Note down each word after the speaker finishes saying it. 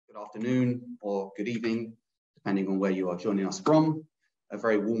good afternoon or good evening, depending on where you are joining us from. A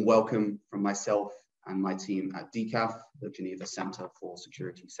very warm welcome from myself and my team at DCAF, the Geneva Center for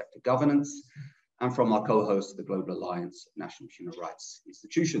Security Sector Governance, and from our co-host, the Global Alliance of National Human Rights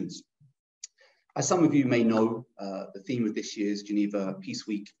Institutions. As some of you may know, the theme of this year's Geneva Peace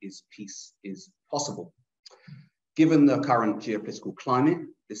Week is Peace is Possible. Given the current geopolitical climate,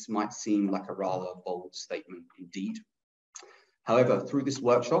 this might seem like a rather bold statement indeed. However, through this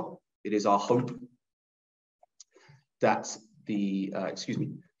workshop, it is our hope that the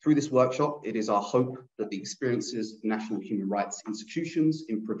experiences of national human rights institutions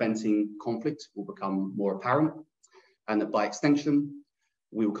in preventing conflict will become more apparent, and that by extension,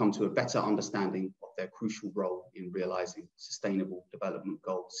 we will come to a better understanding of their crucial role in realizing Sustainable Development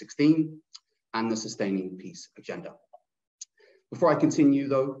Goal 16 and the Sustaining Peace Agenda. Before I continue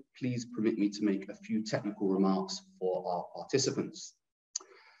though, please permit me to make a few technical remarks for our participants.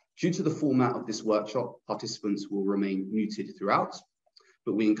 Due to the format of this workshop, participants will remain muted throughout,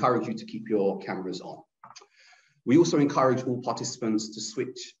 but we encourage you to keep your cameras on. We also encourage all participants to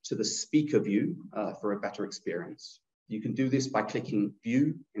switch to the speaker view for a better experience. You can do this by clicking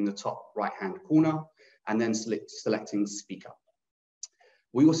View in the top right-hand corner and then selecting Speaker.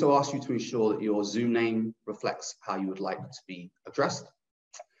 We also ask you to ensure that your Zoom name reflects how you would like to be addressed.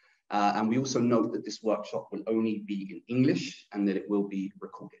 And we also note that this workshop will only be in English and that it will be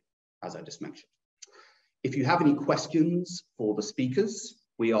recorded, as I just mentioned. If you have any questions for the speakers,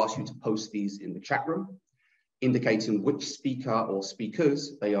 we ask you to post these in the chat room, indicating which speaker or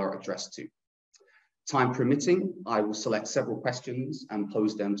speakers they are addressed to. Time permitting, I will select several questions and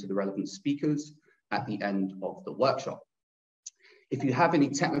pose them to the relevant speakers at the end of the workshop. If you have any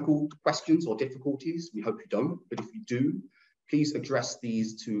technical questions or difficulties, we hope you don't, but if you do, please address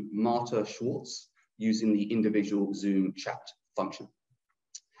these to Marta Schwartz using the individual Zoom chat function.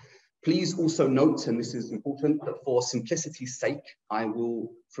 Please also note, and this is important, that for simplicity's sake, I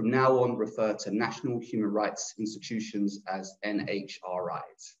will from now on refer to national human rights institutions as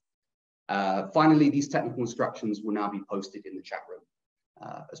NHRIs. Finally, these technical instructions will now be posted in the chat room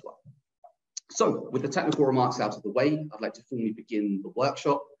as well. So, with the technical remarks out of the way, I'd like to formally begin the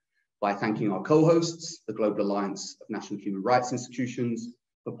workshop by thanking our co-hosts, the Global Alliance of National Human Rights Institutions,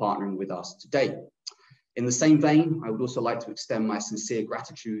 for partnering with us today. In the same vein, I would also like to extend my sincere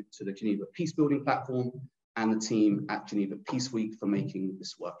gratitude to the Geneva Peacebuilding platform and the team at Geneva Peace Week for making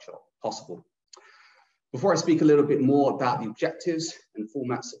this workshop possible. Before I speak a little bit more about the objectives and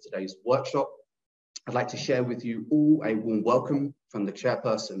formats of today's workshop, I'd like to share with you all a warm welcome from the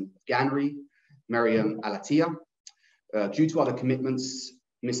chairperson of GANRI, Mariam Alatia. Due to other commitments,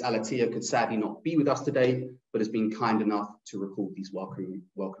 Ms. Alatia could sadly not be with us today, but has been kind enough to record these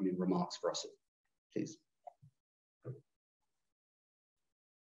welcoming remarks for us all. Please.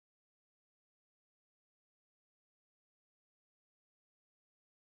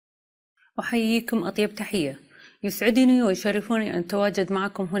 أحييكم أطيب تحية. يسعدني ويشرفني أن أتواجد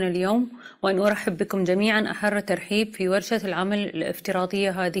معكم هنا اليوم وأن أرحب بكم جميعا أحر ترحيب في ورشة العمل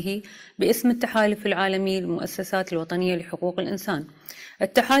الافتراضية هذه باسم التحالف العالمي للمؤسسات الوطنية لحقوق الإنسان.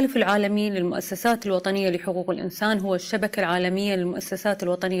 التحالف العالمي للمؤسسات الوطنية لحقوق الإنسان هو الشبكة العالمية للمؤسسات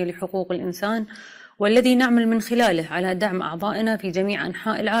الوطنية لحقوق الإنسان، والذي نعمل من خلاله على دعم أعضائنا في جميع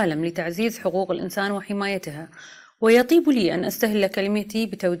أنحاء العالم لتعزيز حقوق الإنسان وحمايتها. ويطيب لي أن أستهل كلمتي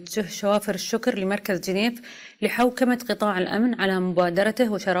بتوجه شوافر الشكر لمركز جنيف لحوكمة قطاع الأمن على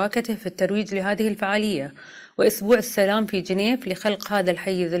مبادرته وشراكته في الترويج لهذه الفعالية، وأسبوع السلام في جنيف لخلق هذا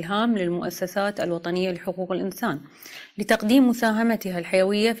الحيز الهام للمؤسسات الوطنية لحقوق الإنسان لتقديم مساهمتها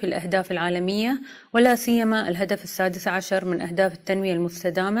الحيوية في الأهداف العالمية، ولا سيما الهدف السادس عشر من أهداف التنمية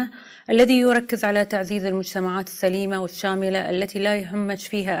المستدامة الذي يركز على تعزيز المجتمعات السليمة والشاملة التي لا يهمش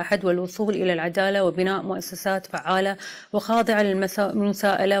فيها أحد، والوصول إلى العدالة وبناء مؤسسات فعالة وخاضعة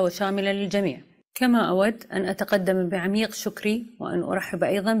للمساءلة وشاملة للجميع. كما أود أن أتقدم بعميق شكري وأن أرحب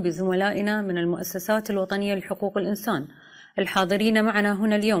أيضا بزملائنا من المؤسسات الوطنية لحقوق الإنسان الحاضرين معنا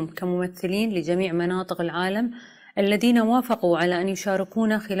هنا اليوم كممثلين لجميع مناطق العالم، الذين وافقوا على أن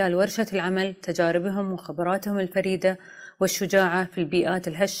يشاركونا خلال ورشة العمل تجاربهم وخبراتهم الفريدة والشجاعة في البيئات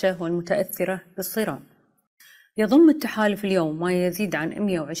الهشة والمتأثرة بالصراع. يضم التحالف اليوم ما يزيد عن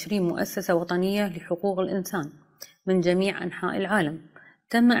 120 مؤسسة وطنية لحقوق الإنسان من جميع أنحاء العالم.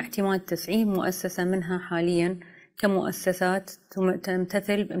 تم اعتماد 90 مؤسسة منها حالياً كمؤسسات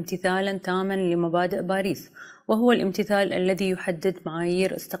تمتثل امتثالاً تاماً لمبادئ باريس، وهو الامتثال الذي يحدد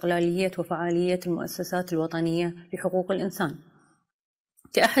معايير استقلالية وفعالية المؤسسات الوطنية لحقوق الإنسان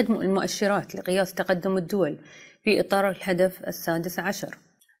كأحد المؤشرات لقياس تقدم الدول في إطار الهدف السادس عشر.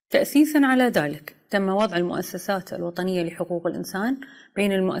 تأسيساً على ذلك، تم وضع المؤسسات الوطنية لحقوق الإنسان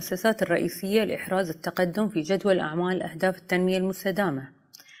بين المؤسسات الرئيسية لإحراز التقدم في جدول أعمال أهداف التنمية المستدامة،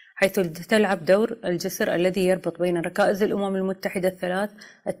 حيث تلعب دور الجسر الذي يربط بين ركائز الأمم المتحدة الثلاث: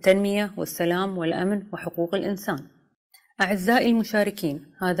 التنمية والسلام والأمن وحقوق الإنسان. أعزائي المشاركين،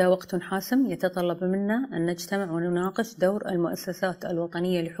 هذا وقت حاسم يتطلب منا أن نجتمع ونناقش دور المؤسسات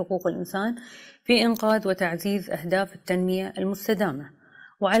الوطنية لحقوق الإنسان في إنقاذ وتعزيز أهداف التنمية المستدامة،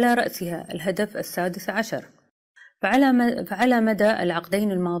 وعلى رأسها الهدف السادس عشر. فعلى مدى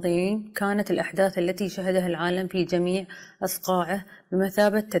العقدين الماضيين كانت الأحداث التي شهدها العالم في جميع أصقاعه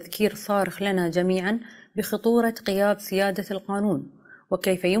بمثابة تذكير صارخ لنا جميعا بخطورة غياب سيادة القانون،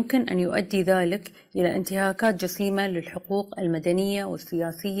 وكيف يمكن أن يؤدي ذلك إلى انتهاكات جسيمة للحقوق المدنية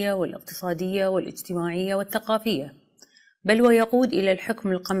والسياسية والاقتصادية والاجتماعية والثقافية، بل ويقود إلى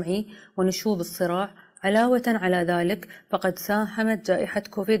الحكم القمعي ونشوب الصراع. علاوة على ذلك فقد ساهمت جائحة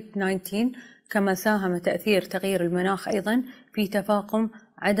كوفيد-19 كما ساهم تأثير تغيير المناخ أيضا في تفاقم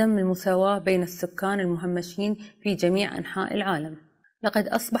عدم المساواة بين السكان المهمشين في جميع أنحاء العالم. لقد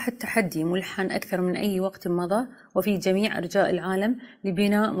أصبح التحدي ملحا أكثر من أي وقت مضى وفي جميع أرجاء العالم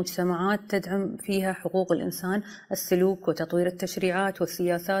لبناء مجتمعات تدعم فيها حقوق الإنسان، السلوك وتطوير التشريعات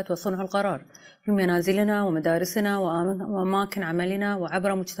والسياسات وصنع القرار في منازلنا ومدارسنا وأماكن عملنا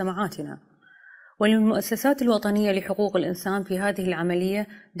وعبر مجتمعاتنا. وللمؤسسات الوطنية لحقوق الإنسان في هذه العملية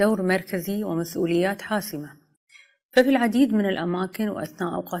دور مركزي ومسؤوليات حاسمة. ففي العديد من الأماكن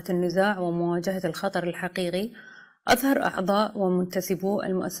وأثناء أوقات النزاع ومواجهة الخطر الحقيقي أظهر أعضاء ومنتسبو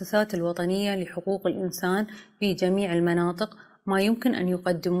المؤسسات الوطنية لحقوق الإنسان في جميع المناطق ما يمكن أن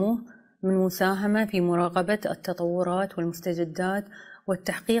يقدموه من مساهمة في مراقبة التطورات والمستجدات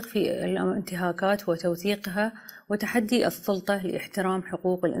والتحقيق في الانتهاكات وتوثيقها، وتحدي السلطة لاحترام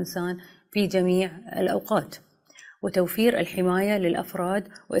حقوق الإنسان في جميع الأوقات، وتوفير الحماية للأفراد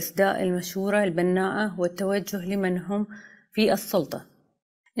وإسداء المشورة البناءة والتوجه لمن هم في السلطة.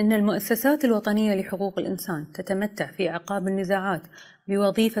 إن المؤسسات الوطنية لحقوق الإنسان تتمتع في أعقاب النزاعات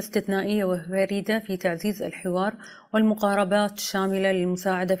بوظيفة استثنائية وفريدة في تعزيز الحوار والمقاربات الشاملة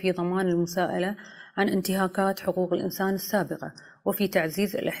للمساعدة في ضمان المساءلة عن انتهاكات حقوق الإنسان السابقة، وفي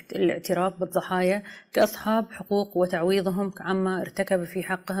تعزيز الاعتراف بالضحايا كأصحاب حقوق وتعويضهم عما ارتكب في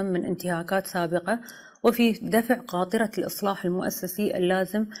حقهم من انتهاكات سابقة، وفي دفع قاطرة الإصلاح المؤسسي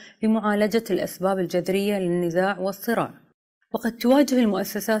اللازم لمعالجة الأسباب الجذرية للنزاع والصراع. وقد تواجه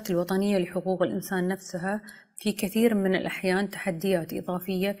المؤسسات الوطنية لحقوق الإنسان نفسها في كثير من الأحيان تحديات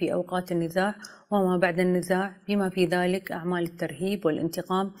إضافية في أوقات النزاع وما بعد النزاع، بما في ذلك أعمال الترهيب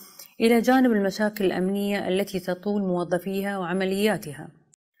والانتقام، إلى جانب المشاكل الأمنية التي تطول موظفيها وعملياتها.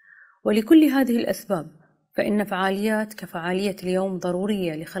 ولكل هذه الأسباب فإن فعاليات كفعالية اليوم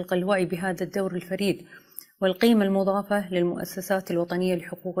ضرورية لخلق الوعي بهذا الدور الفريد والقيمة المضافة للمؤسسات الوطنية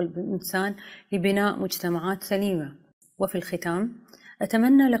لحقوق الإنسان لبناء مجتمعات سليمة. وفي الختام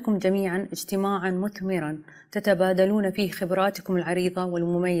أتمنى لكم جميعا اجتماعا مثمرا تتبادلون فيه خبراتكم العريضة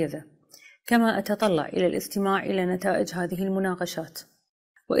والمميزة، كما أتطلع إلى الاستماع إلى نتائج هذه المناقشات.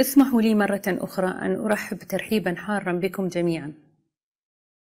 واسمحوا لي مرة أخرى أن أرحب ترحيبا حارا بكم جميعا.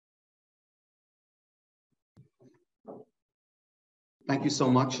 Thank you so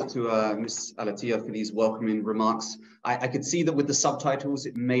much to Ms. Alatia for these welcoming remarks. I could see that with the subtitles,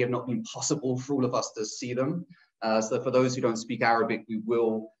 it may have not been possible for all of us to see them. So for those who don't speak Arabic, we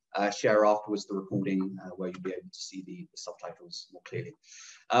will share afterwards the recording where you'll be able to see the subtitles more clearly.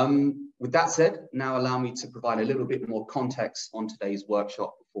 With that said, now allow me to provide a little bit more context on today's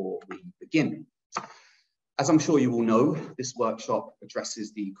workshop before we begin. As I'm sure you all know, this workshop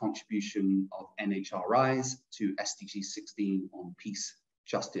addresses the contribution of NHRIs to SDG 16 on peace,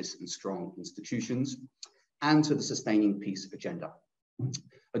 justice, and strong institutions, and to the Sustaining Peace Agenda.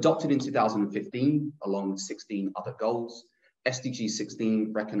 Adopted in 2015, along with 16 other goals, SDG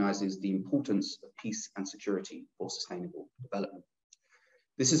 16 recognizes the importance of peace and security for sustainable development.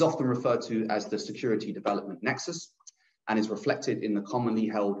 This is often referred to as the Security Development Nexus, and is reflected in the commonly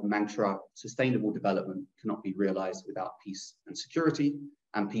held mantra, sustainable development cannot be realized without peace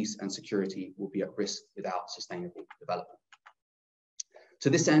and peace and security will be at risk without sustainable development. To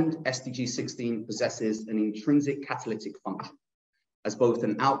this end, SDG 16 possesses an intrinsic catalytic function as both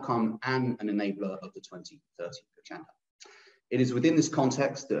an outcome and an enabler of the 2030 Agenda. It is within this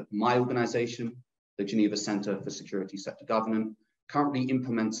context that my organization, the Geneva Center for Security Sector Governance, currently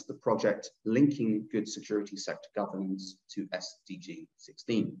implements the project linking good security sector governance to SDG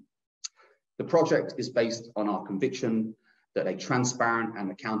 16. The project is based on our conviction that a transparent and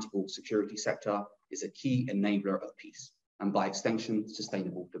accountable security sector is a key enabler of peace and by extension,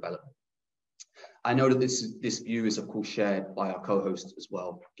 sustainable development. I know that this view is of course shared by our co-host as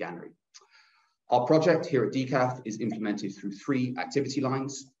well, Ganri. Our project here at DCAF is implemented through 3 activity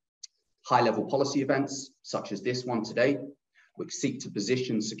lines: high-level policy events, such as this one today, which seek to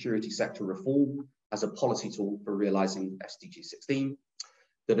position security sector reform as a policy tool for realizing SDG 16,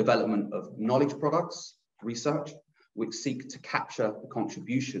 the development of knowledge products, research, which seek to capture the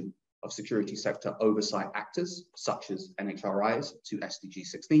contribution of security sector oversight actors, such as NHRIs, to SDG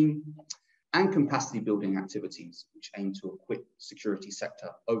 16, and capacity building activities, which aim to equip security sector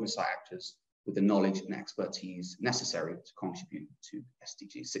oversight actors with the knowledge and expertise necessary to contribute to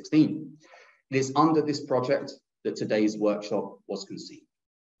SDG 16. It is under this project that today's workshop was conceived.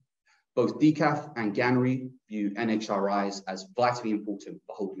 Both DCAF and GANRI view NHRIs as vitally important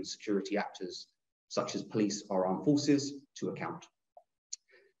for holding security actors, such as police or armed forces, to account.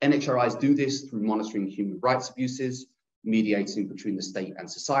 NHRIs do this through monitoring human rights abuses, mediating between the state and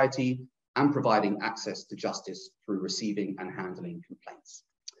society, and providing access to justice through receiving and handling complaints.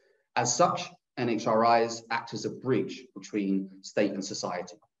 As such, NHRIs act as a bridge between state and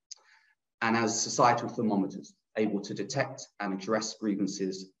society, and as societal thermometers, able to detect and address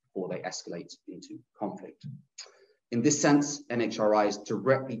grievances before they escalate into conflict. In this sense, NHRIs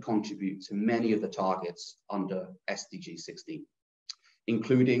directly contribute to many of the targets under SDG 16,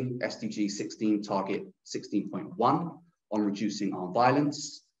 including SDG 16 target 16.1 on reducing armed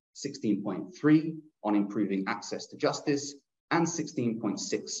violence, 16.3 on improving access to justice, and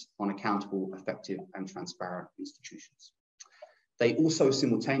 16.6 on accountable, effective, and transparent institutions. They also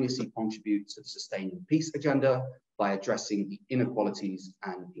simultaneously contribute to the Sustaining Peace agenda by addressing the inequalities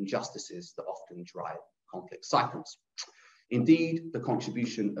and injustices that often drive conflict cycles. Indeed, the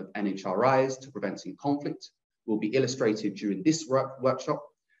contribution of NHRIs to preventing conflict will be illustrated during this workshop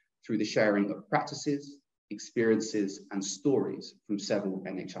through the sharing of practices, experiences, and stories from several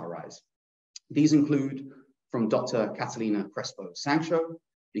NHRIs. These include from Dr. Catalina Crespo Sancho,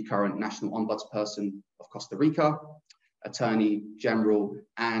 the current National Ombudsperson of Costa Rica, Attorney General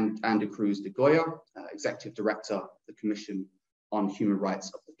Andy Cruz de Goya, Executive Director of the Commission on Human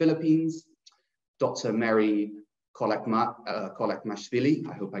Rights of the Philippines, Dr. Mary Kolakmashvili,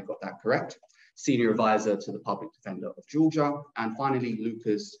 I hope I got that correct, Senior Advisor to the Public Defender of Georgia, and finally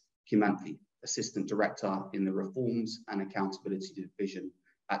Lucas Kimanthi, Assistant Director in the Reforms and Accountability Division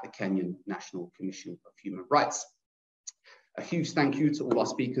at the Kenyan National Commission of Human Rights. A huge thank you to all our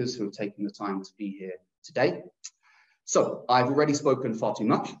speakers who have taken the time to be here today. So I've already spoken far too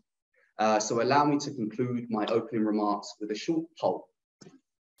much, so allow me to conclude my opening remarks with a short poll.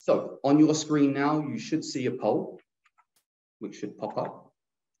 So on your screen now, you should see a poll, which should pop up.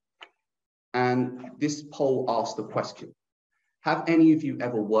 And this poll asks the question: have any of you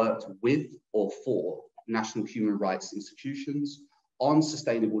ever worked with or for national human rights institutions on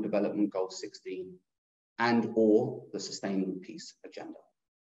Sustainable Development Goal 16 and or the Sustaining Peace agenda?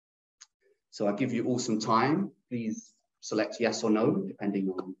 So I'll give you all some time. Please select yes or no, depending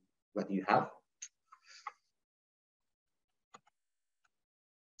on whether you have.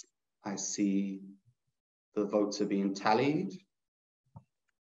 I see the votes are being tallied.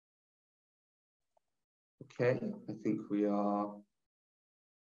 Okay, I think we are.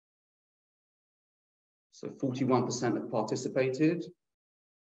 So 41% have participated.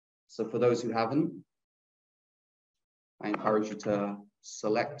 So for those who haven't, I encourage you to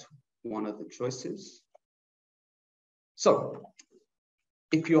select one of the choices. So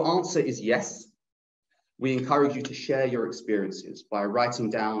if your answer is yes, we encourage you to share your experiences by writing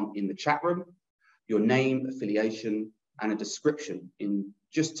down in the chat room your name, affiliation, and a description in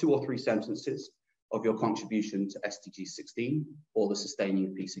just 2 or 3 sentences of your contribution to SDG 16 or the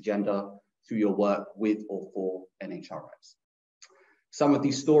Sustaining Peace agenda through your work with or for NHRIs. Some of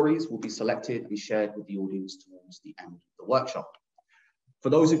these stories will be selected and shared with the audience towards the end of the workshop. For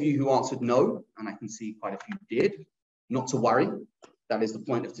those of you who answered no, and I can see quite a few did, not to worry, that is the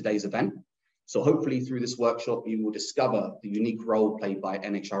point of today's event. So hopefully through this workshop, you will discover the unique role played by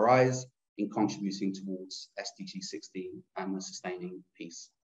NHRIs in contributing towards SDG 16 and the Sustaining Peace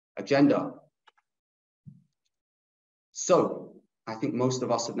agenda. So I think most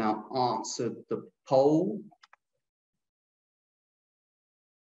of us have now answered the poll.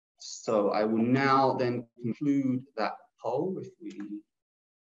 So I will now then conclude that poll if we,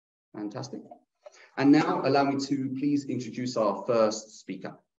 fantastic. And now allow me to please introduce our first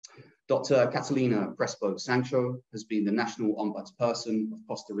speaker. Dr. Catalina Crespo Sancho has been the National Ombudsperson of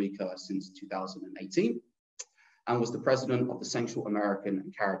Costa Rica since 2018 and was the president of the Central American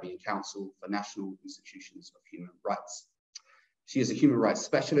and Caribbean Council for National Institutions of Human Rights. She is a human rights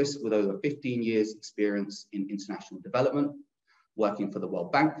specialist with over 15 years experience in international development, working for the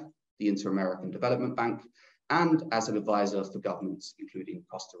World Bank, the Inter-American Development Bank, and as an advisor for governments, including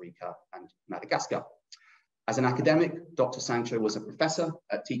Costa Rica and Madagascar. As an academic, Dr. Sancho was a professor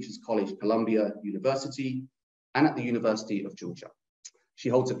at Teachers College Columbia University and at the University of Georgia. She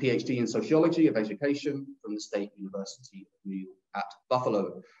holds a PhD in Sociology of Education from the State University of New York at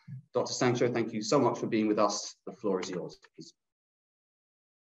Buffalo. Dr. Sancho, thank you so much for being with us. The floor is yours, please.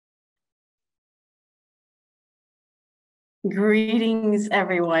 Greetings,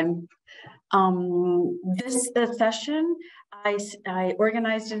 everyone. This session, I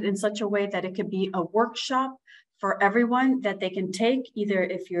organized it in such a way that it could be a workshop for everyone that they can take, either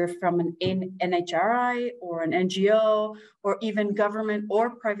if you're from an NHRI or an NGO or even government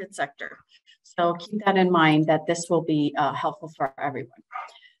or private sector. So keep that in mind that this will be helpful for everyone.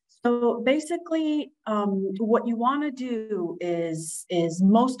 So basically, what you want to do is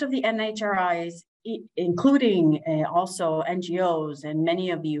most of the NHRIs, including also NGOs and many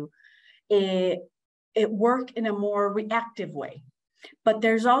of you, it work in a more reactive way. But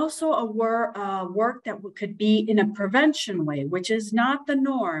there's also a work that could be in a prevention way, which is not the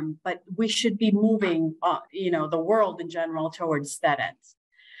norm, but we should be moving, the world in general towards that end.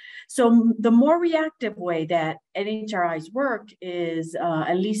 So the more reactive way that NHRIs work is,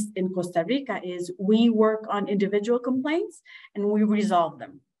 at least in Costa Rica, is we work on individual complaints and we resolve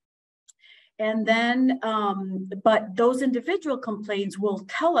them. And then, but those individual complaints will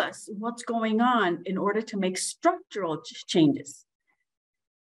tell us what's going on in order to make structural changes.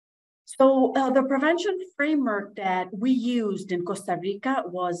 So the prevention framework that we used in Costa Rica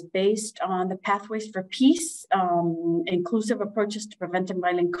was based on the Pathways for Peace, inclusive approaches to preventing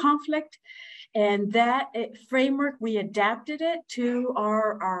violent conflict. And that framework, we adapted it to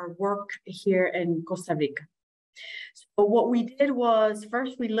our work here in Costa Rica. So what we did was,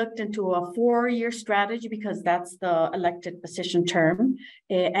 first we looked into a 4-year strategy because that's the elected position term.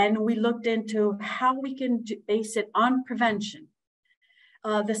 And we looked into how we can base it on prevention.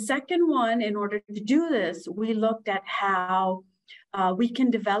 The second one, in order to do this, we looked at how we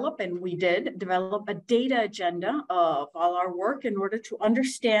can develop, and we did develop a data agenda of all our work in order to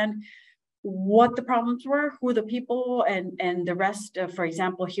understand what the problems were, who the people, and the rest, for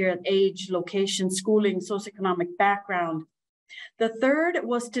example, here, age, location, schooling, socioeconomic background. The third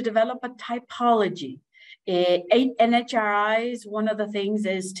was to develop a typology. NHRIs, one of the things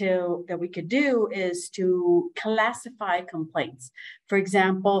that we could do is to classify complaints. For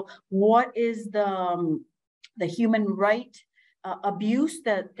example, what is the human right abuse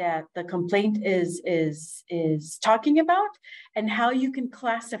that the complaint is talking about, and how you can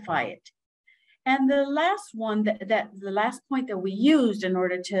classify it. And the last one, the last point that we used in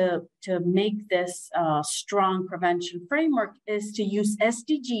order to make this strong prevention framework is to use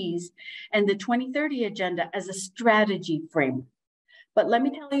SDGs and the 2030 agenda as a strategy framework. But let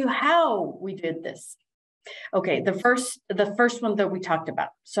me tell you how we did this. Okay, the first one that we talked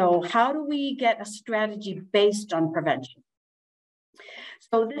about. So how do we get a strategy based on prevention?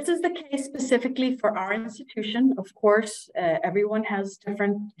 So this is the case specifically for our institution. Of course, everyone has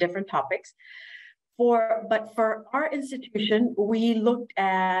different topics. But for our institution, we looked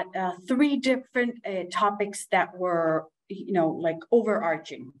at 3 different topics that were, like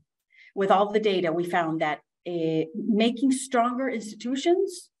overarching. With all the data, we found that making stronger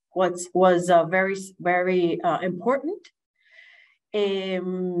institutions was very, very important.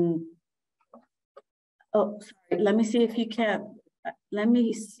 Oh, sorry. Let me see if you can. Let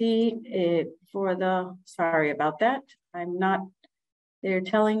me see sorry about that. I'm not, they're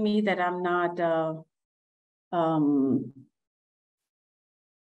telling me that I'm not,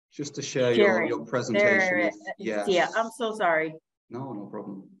 just to share your presentation. Yes. Yeah, I'm so sorry. No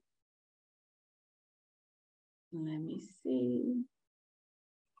problem. Let me see.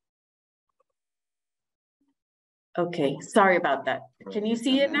 Okay, sorry about that. Can you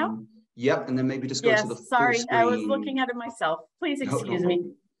see it now? Yep, and then maybe just go to the full screen. I was looking at it myself. Please excuse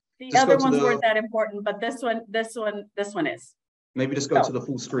me. The just other ones weren't that important, but this one is. Maybe just go to the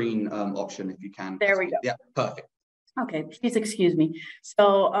full screen option if you can. There we go. Yeah, perfect. Okay, please excuse me.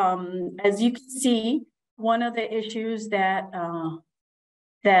 So as you can see, one of the issues that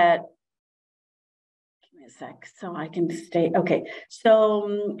give me a sec so I can stay. Okay, so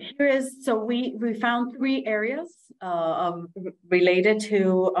we found 3 areas related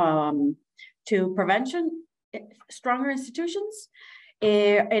to prevention, stronger institutions.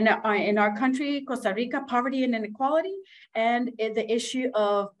 In our country, Costa Rica, poverty and inequality, and the issue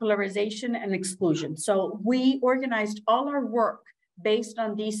of polarization and exclusion. So we organized all our work based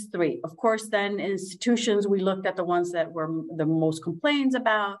on these three. Of course, then institutions, we looked at the ones that were the most complaints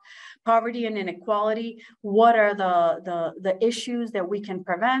about poverty and inequality. What are the issues that we can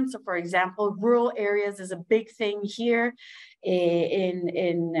prevent? So for example, rural areas is a big thing here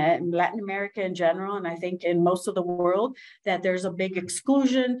in Latin America in general, and I think in most of the world, that there's a big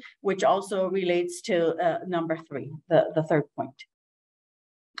exclusion, which also relates to number three, the third point.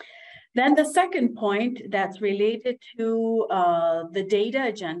 Then the second point that's related to the data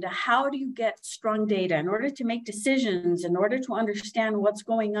agenda, how do you get strong data in order to make decisions, in order to understand what's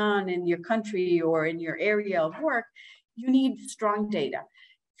going on in your country or in your area of work? You need strong data.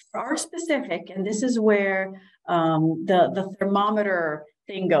 For our specific, and this is where the thermometer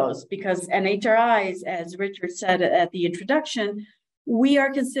thing goes, because NHRIs, as Richard said at the introduction, we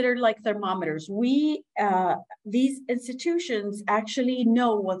are considered like thermometers. These institutions actually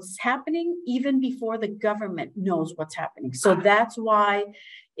know what's happening even before the government knows what's happening. So that's why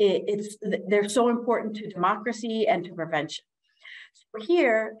they're so important to democracy and to prevention. So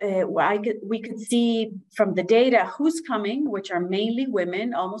here, we could see from the data who's coming, which are mainly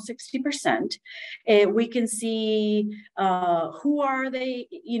women, almost 60%. We can see who are they,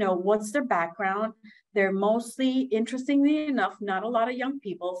 what's their background. They're mostly, interestingly enough, not a lot of young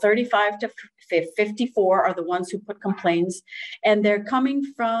people. 35 to 54 are the ones who put complaints, and they're coming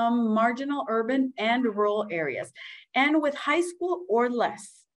from marginal urban and rural areas, and with high school or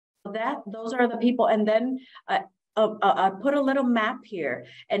less. Those are the people. And then I put a little map here,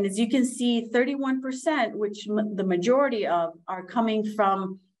 and as you can see, 31%, which the majority of, are coming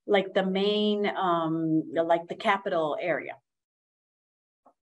from like the main, like the capital area.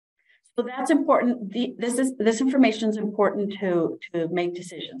 So that's important. This information is important to make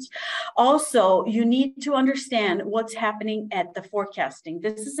decisions. Also, you need to understand what's happening at the forecasting.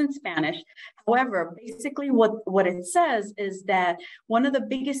 This is in Spanish. However, basically what it says is that one of the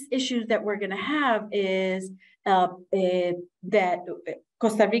biggest issues that we're going to have is that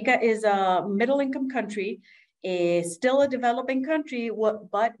Costa Rica is a middle-income country, is still a developing country,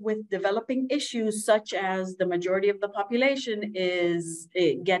 but with developing issues such as the majority of the population is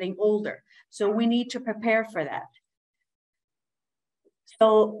getting older. So we need to prepare for that.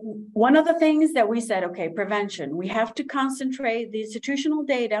 So one of the things that we said, okay, prevention, we have to concentrate. The institutional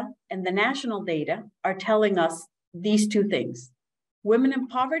data and the national data are telling us these two things. Women in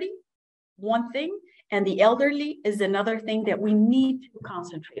poverty, one thing, and the elderly is another thing that we need to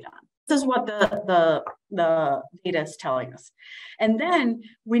concentrate on. This is what the data is telling us. And then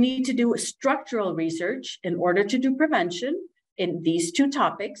we need to do structural research in order to do prevention in these two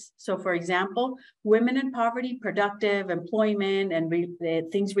topics. So for example, women in poverty, productive employment, and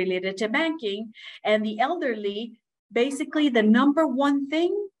things related to banking, and the elderly, basically the number one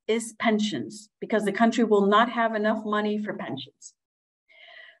thing is pensions, because the country will not have enough money for pensions.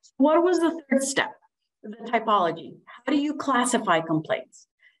 So what was the third step? The typology. How do you classify complaints?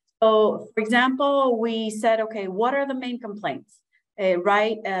 So, for example, we said, okay, what are the main complaints? The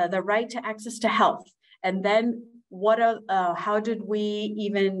right to access to health, and then how did we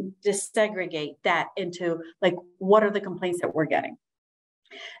even disaggregate that into like what are the complaints that we're getting?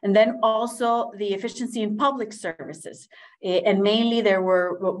 And then also the efficiency in public services, and mainly there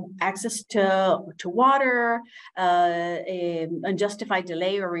were access to water, unjustified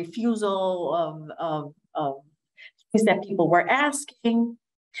delay or refusal of things that people were asking.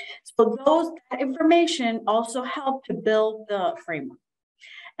 So that information also helped to build the framework.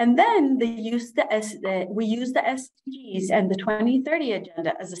 And then we use the SDGs and the 2030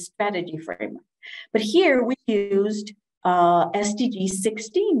 agenda as a strategy framework. But here we used SDG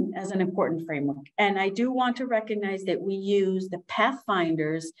 16 as an important framework. And I do want to recognize that we use the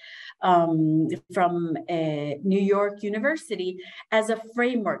Pathfinders from New York University as a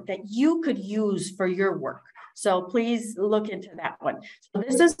framework that you could use for your work. So please look into that one. So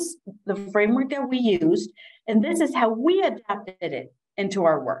this is the framework that we used, and this is how we adapted it into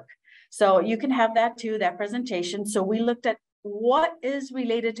our work. So you can have that too, that presentation. So we looked at what is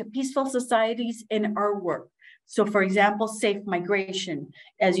related to peaceful societies in our work. So for example, safe migration.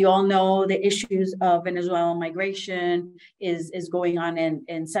 As you all know, the issues of Venezuelan migration is going on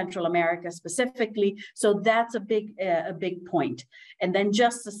in Central America specifically. So that's a big point. And then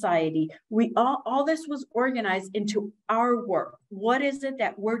just society. All this was organized into our work. What is it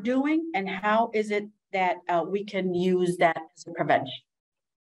that we're doing, and how is it that we can use that as a prevention?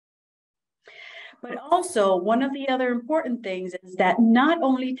 But also, one of the other important things is that not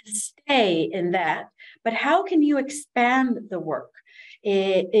only to stay in that, but how can you expand the work?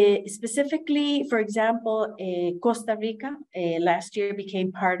 Specifically, for example, Costa Rica last year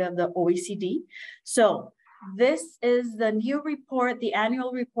became part of the OECD. So This is the new report, the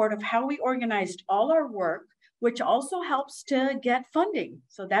annual report of how we organized all our work, which also helps to get funding.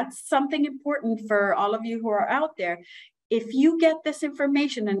 So that's something important for all of you who are out there. If you get this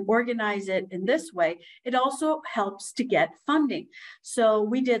information and organize it in this way, it also helps to get funding. So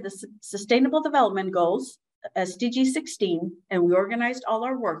we did the Sustainable Development Goals, SDG 16, and we organized all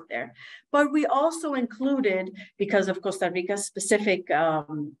our work there. But we also included, because of Costa Rica's specific,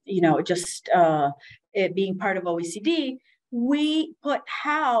 it being part of OECD, we put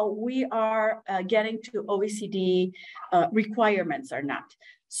how we are getting to OECD requirements or not.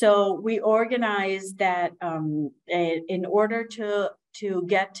 So we organized that in order to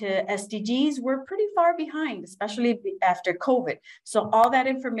get to SDGs, we're pretty far behind, especially after COVID. So all that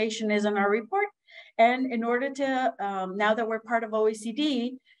information is in our report. And in order to, now that we're part of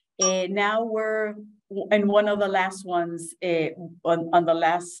OECD, now we're in one of the last ones on the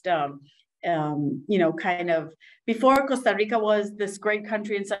last, kind of, before Costa Rica was this great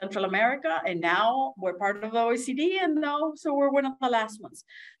country in Central America, and now we're part of the OECD, and now, so we're one of the last ones.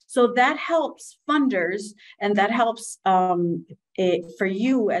 So that helps funders, and that helps for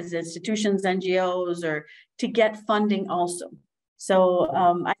you as institutions, NGOs, or to get funding also. So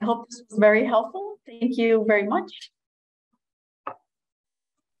I hope this was very helpful. Thank you very much.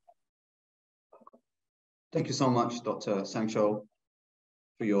 Thank you so much, Dr. Sancho,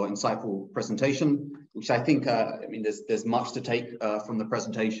 for your insightful presentation, which I think, there's much to take from the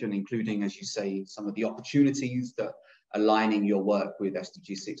presentation, including, as you say, some of the opportunities that aligning your work with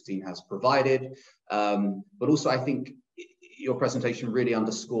SDG 16 has provided. But also, I think your presentation really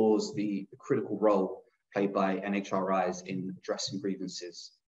underscores the critical role played by NHRIs in addressing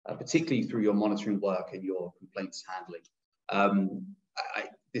grievances, particularly through your monitoring work and your complaints handling.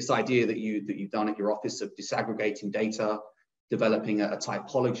 This idea that you've done at your office of disaggregating data, developing a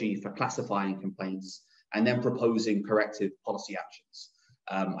typology for classifying complaints, and then proposing corrective policy actions.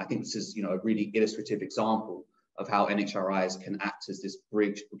 I think this is a really illustrative example of how NHRIs can act as this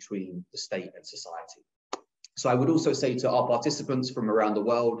bridge between the state and society. So I would also say to our participants from around the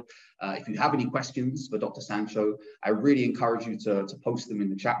world, if you have any questions for Dr. Sancho, I really encourage you to post them in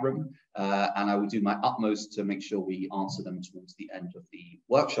the chat room, and I will do my utmost to make sure we answer them towards the end of the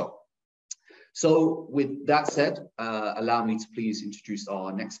workshop. So with that said, allow me to please introduce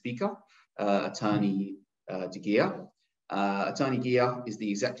our next speaker, Attorney de Attorney Gia is the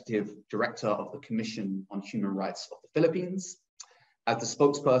Executive Director of the Commission on Human Rights of the Philippines. As the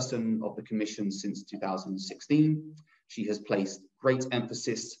spokesperson of the Commission since 2016, she has placed great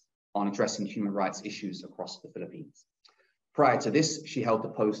emphasis on addressing human rights issues across the Philippines. Prior to this, she held the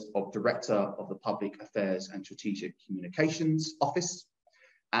post of Director of the Public Affairs and Strategic Communications Office.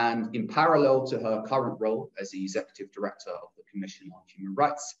 And in parallel to her current role as the Executive Director of the Commission on Human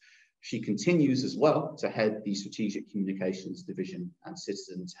Rights, she continues as well to head the Strategic Communications Division and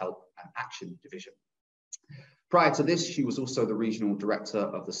Citizens Help and Action Division. Prior to this, she was also the Regional Director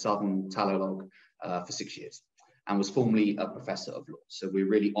of the Southern Tagalog for 6 years and was formerly a Professor of Law. So we're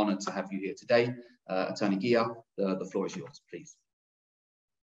really honored to have you here today. Attorney Gia, the floor is yours, please.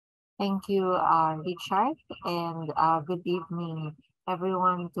 Thank you, Richard, and good evening,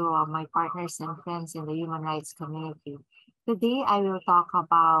 everyone, to my partners and friends in the human rights community. Today, I will talk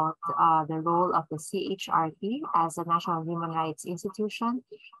about the role of the CHRP as a national human rights institution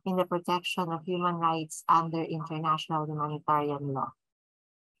in the protection of human rights under international humanitarian law.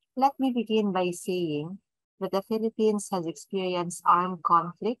 Let me begin by saying that the Philippines has experienced armed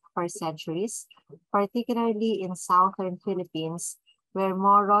conflict for centuries, particularly in southern Philippines, where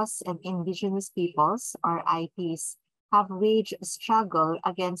Moros and indigenous peoples, or IPs, have waged a struggle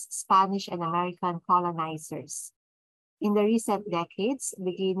against Spanish and American colonizers. In the recent decades,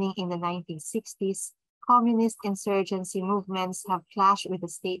 beginning in the 1960s, communist insurgency movements have clashed with the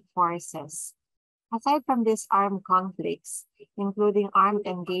state forces. Aside from these armed conflicts, including armed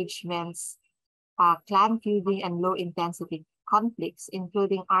engagements, clan feuding, and low-intensity conflicts,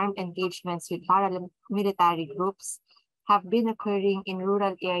 including armed engagements with paramilitary groups, have been occurring in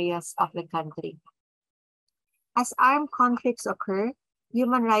rural areas of the country. As armed conflicts occur,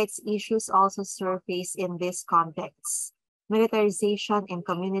 human rights issues also surface in this context. Militarization in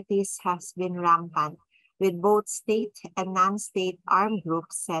communities has been rampant, with both state and non-state armed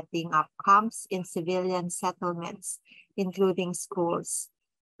groups setting up camps in civilian settlements, including schools.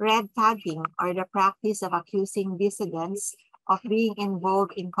 Red tagging, or the practice of accusing dissidents of being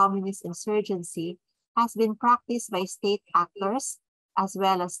involved in communist insurgency, has been practiced by state actors as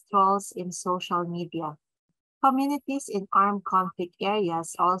well as trolls in social media. Communities in armed conflict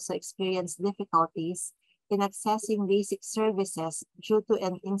areas also experience difficulties in accessing basic services due to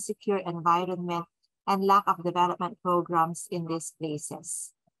an insecure environment and lack of development programs in these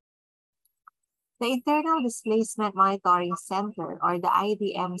places. The Internal Displacement Monitoring Center, or the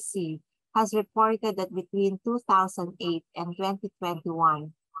IDMC, has reported that between 2008 and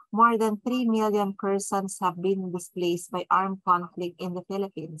 2021, more than 3 million persons have been displaced by armed conflict in the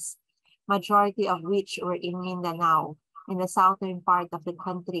Philippines, majority of which were in Mindanao, in the southern part of the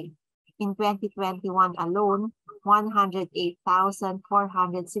country. In 2021 alone,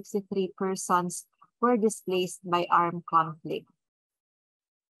 108,463 persons were displaced by armed conflict.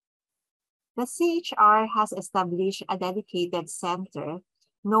 The CHR has established a dedicated center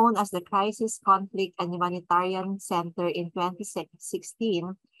known as the Crisis, Conflict, and Humanitarian Center in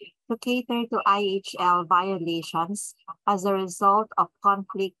 2016 to cater to IHL violations as a result of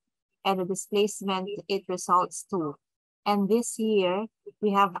conflict and the displacement it results to. And this year,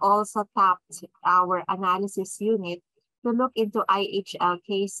 we have also tapped our analysis unit to look into IHL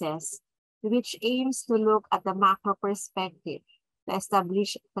cases, which aims to look at the macro perspective to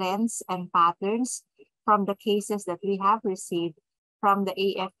establish trends and patterns from the cases that we have received from the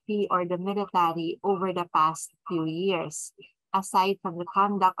AFP or the military over the past few years, aside from the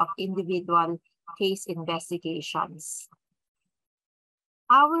conduct of individual case investigations.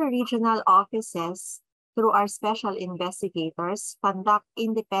 Our regional offices, through our special investigators, conduct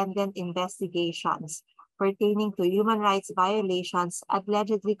independent investigations pertaining to human rights violations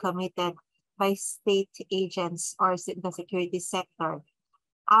allegedly committed by state agents or the security sector.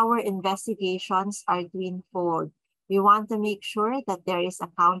 Our investigations are twofold. We want to make sure that there is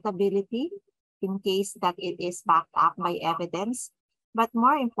accountability in case that it is backed up by evidence. But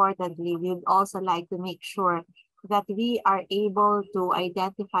more importantly, we would also like to make sure that we are able to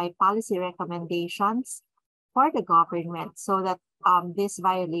identify policy recommendations for the government so that these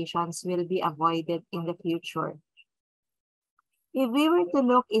violations will be avoided in the future. If we were to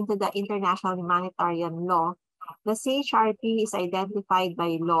look into the international humanitarian law, the CHRP is identified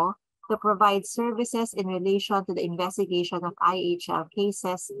by law to provide services in relation to the investigation of IHL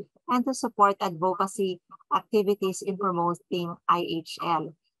cases and to support advocacy activities in promoting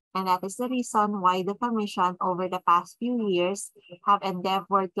IHL. And that is the reason why the Commission over the past few years have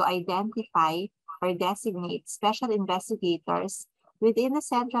endeavored to identify or designate special investigators within the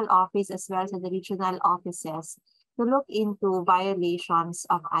central office as well as the regional offices to look into violations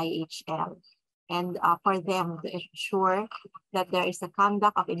of IHL and for them to ensure that there is a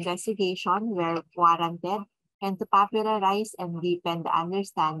conduct of investigation where warranted and to popularize and deepen the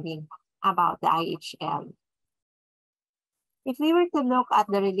understanding about the IHL. If we were to look at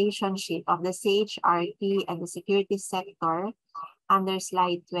the relationship of the CHRT and the security sector under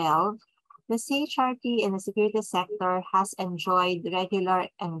slide 12, the CHRT and the security sector has enjoyed regular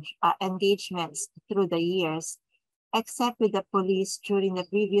engagements through the years, except with the police during the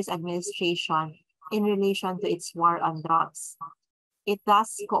previous administration in relation to its war on drugs. It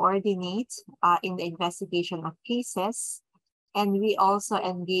thus coordinates in the investigation of cases, and we also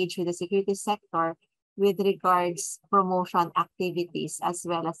engage with the security sector with regards promotion activities as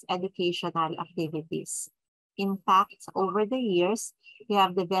well as educational activities. In fact, over the years, we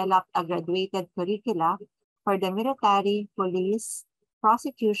have developed a graduated curricula for the military, police,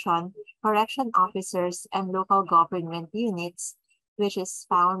 prosecution, correction officers, and local government units, which is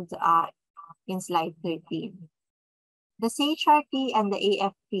found in slide 13. The CHRT and the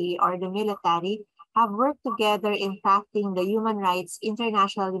AFP, or the military, have worked together in crafting the Human Rights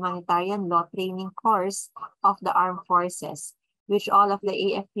International Humanitarian Law Training course of the Armed Forces, which all of the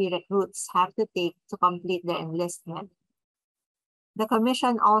AFP recruits have to take to complete their enlistment. The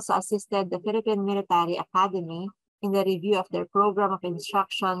Commission also assisted the Philippine Military Academy in the review of their program of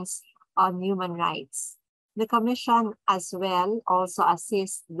instructions on human rights. The Commission as well also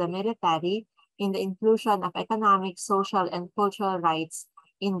assists the military in the inclusion of economic, social, and cultural rights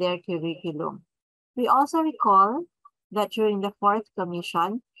in their curriculum. We also recall that during the 4th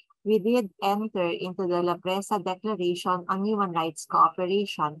Commission, we did enter into the La Bresa Declaration on Human Rights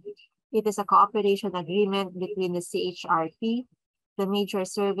Cooperation. It is a cooperation agreement between the CHRP, the major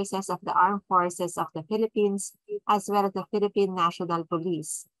services of the Armed Forces of the Philippines, as well as the Philippine National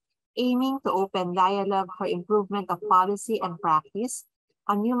Police, aiming to open dialogue for improvement of policy and practice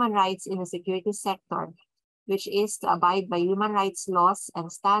on human rights in the security sector, which is to abide by human rights laws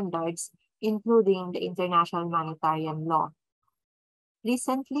and standards, including the international humanitarian law.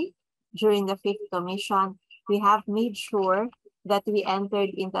 Recently, during the 5th Commission, we have made sure that we entered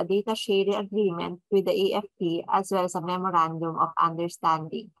into a data sharing agreement with the AFP as well as a memorandum of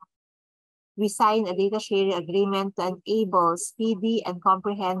understanding. We signed a data sharing agreement to enable speedy and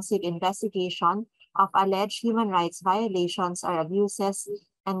comprehensive investigation of alleged human rights violations or abuses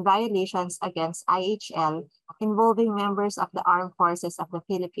and violations against IHL involving members of the Armed Forces of the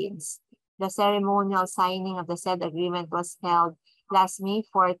Philippines. The ceremonial signing of the said agreement was held last May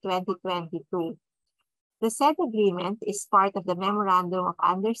 4, 2022. The said agreement is part of the Memorandum of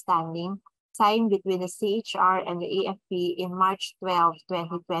Understanding signed between the CHR and the AFP in March 12,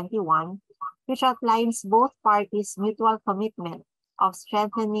 2021, which outlines both parties' mutual commitment of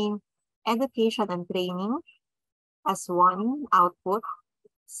strengthening education and training as one output.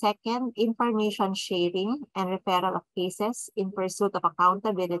 Second, information sharing and referral of cases in pursuit of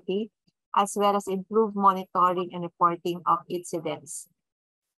accountability, as well as improved monitoring and reporting of incidents.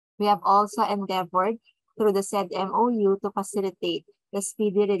 We have also endeavored through the said MOU to facilitate the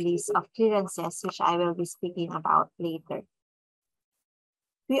speedy release of clearances, which I will be speaking about later.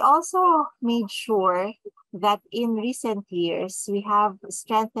 We also made sure that in recent years, we have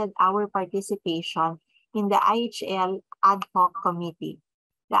strengthened our participation in the IHL Ad Hoc Committee.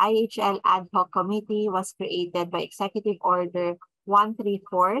 The IHL Ad Hoc Committee was created by Executive Order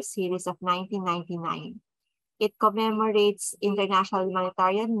 134, Series of 1999. It commemorates International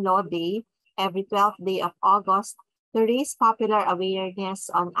Humanitarian Law Day every 12th day of August to raise popular awareness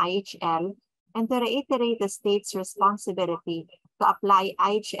on IHL and to reiterate the state's responsibility to apply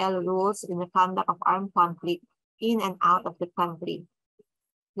IHL rules in the conduct of armed conflict in and out of the country.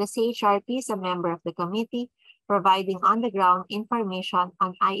 The CHRP is a member of the committee, providing on-the-ground information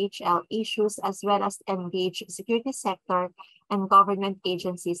on IHL issues as well as engage security sector and government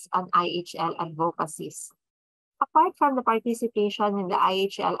agencies on IHL advocacies. Apart from the participation in the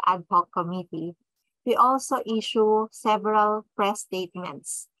IHL Ad Hoc Committee, we also issue several press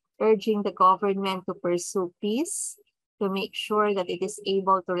statements urging the government to pursue peace, to make sure that it is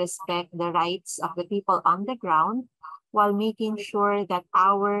able to respect the rights of the people on the ground, while making sure that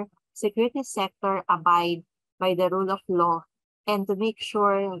our security sector abide by the rule of law, and to make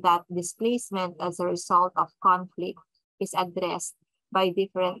sure that displacement as a result of conflict is addressed by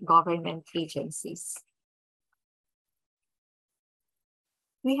different government agencies.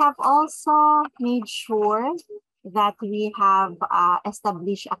 We have also made sure that we have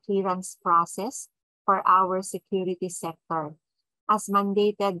established a clearance process for our security sector. As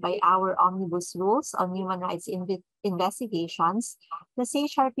mandated by our Omnibus Rules on Human Rights Investigations, the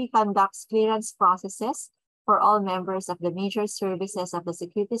CHRP conducts clearance processes for all members of the major services of the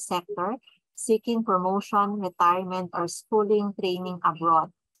security sector seeking promotion, retirement, or schooling training abroad.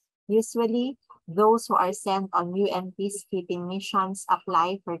 Usually, those who are sent on UN peacekeeping missions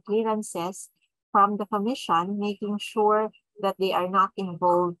apply for clearances from the Commission, making sure that they are not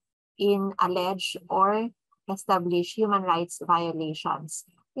involved in alleged or established human rights violations.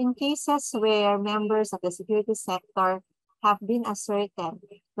 In cases where members of the security sector have been ascertained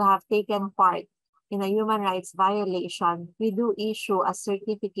to have taken part in a human rights violation, we do issue a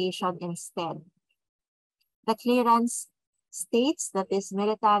certification instead. The clearance states that these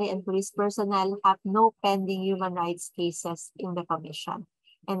military and police personnel have no pending human rights cases in the Commission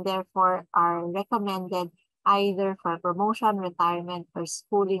and therefore are recommended either for promotion, retirement, or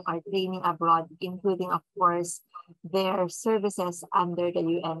schooling or training abroad, including, of course, their services under the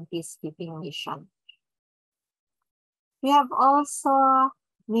UN peacekeeping mission. We have also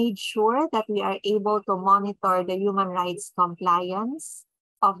made sure that we are able to monitor the human rights compliance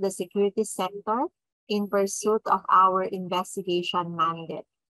of the security sector in pursuit of our investigation mandate.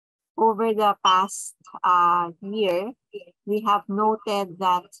 Over the past year, we have noted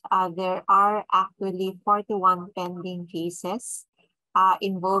that there are actually 41 pending cases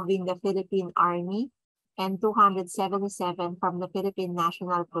involving the Philippine Army and 277 from the Philippine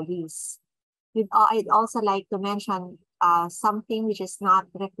National Police. I'd also like to mention something which is not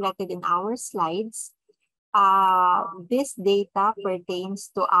reflected in our slides. This data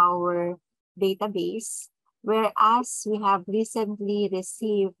pertains to our database, whereas we have recently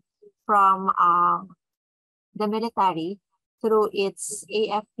received from the military through its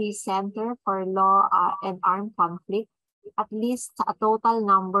AFP Center for Law and Armed Conflict, at least a total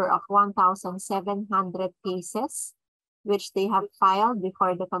number of 1,700 cases, which they have filed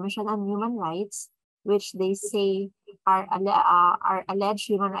before the Commission on Human Rights, which they say are alleged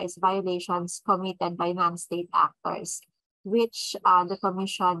human rights violations committed by non-state actors, which the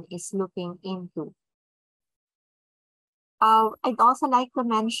Commission is looking into. I'd also like to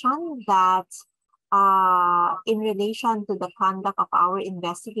mention that in relation to the conduct of our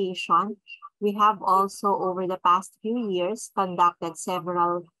investigation, we have also over the past few years conducted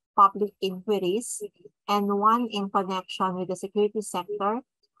several public inquiries, and one in connection with the security sector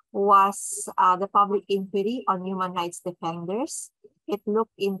was the public inquiry on human rights defenders. It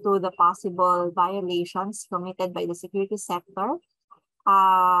looked into the possible violations committed by the security sector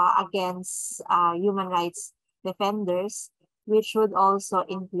against human rights defenders, which would also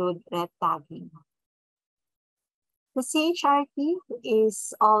include red tagging. The CHRP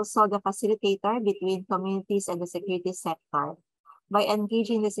is also the facilitator between communities and the security sector. By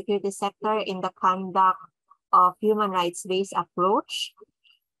engaging the security sector in the conduct of human rights-based approach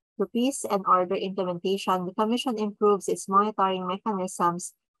to peace and order implementation, the Commission improves its monitoring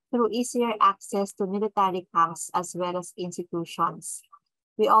mechanisms through easier access to military camps as well as institutions.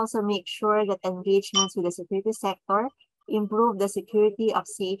 We also make sure that engagements with the security sector improve the security of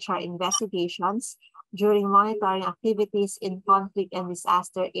CHR investigations during monitoring activities in conflict and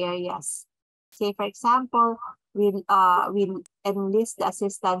disaster areas. Say, for example, we'll enlist the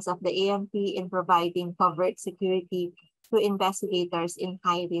assistance of the AMP in providing covert security to investigators in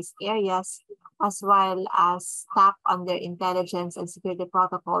high-risk areas, as well as tap on their intelligence and security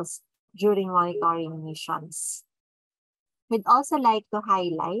protocols during monitoring missions. We'd also like to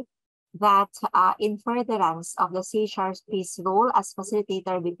highlight that in furtherance of the CHRP's role as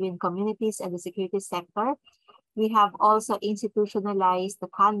facilitator between communities and the security sector, we have also institutionalized the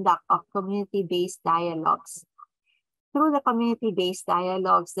conduct of community-based dialogues. Through the community-based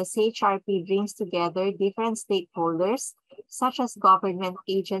dialogues, the CHRP brings together different stakeholders, such as government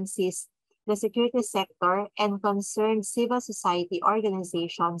agencies, the security sector, and concerned civil society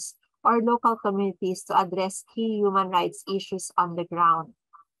organizations or local communities to address key human rights issues on the ground.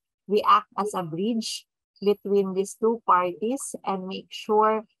 We act as a bridge between these two parties and make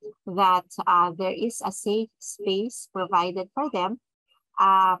sure that there is a safe space provided for them,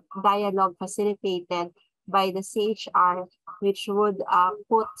 dialogue facilitated by the CHR, which would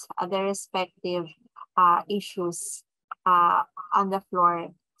put the respective issues on the floor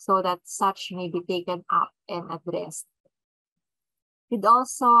so that such may be taken up and addressed. We'd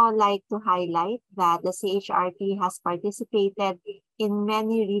also like to highlight that the CHRP has participated in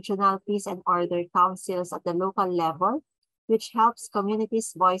many regional peace and order councils at the local level, which helps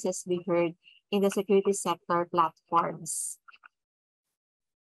communities' voices be heard in the security sector platforms.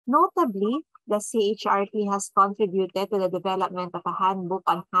 Notably, the CHRP has contributed to the development of a handbook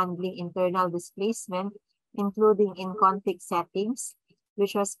on handling internal displacement, including in conflict settings,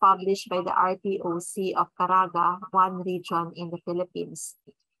 which was published by the RPOC of Caraga, one region in the Philippines.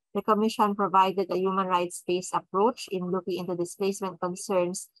 The Commission provided a human rights-based approach in looking into displacement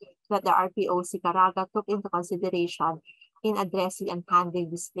concerns that the RPOC Caraga took into consideration in addressing and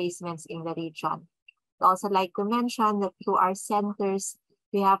handling displacements in the region. I'd also like to mention that through our centers,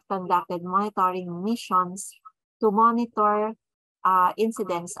 we have conducted monitoring missions to monitor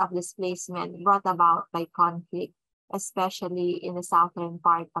incidents of displacement brought about by conflict, especially in the southern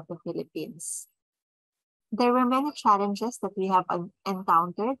part of the Philippines. There were many challenges that we have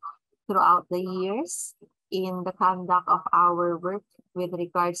encountered throughout the years in the conduct of our work with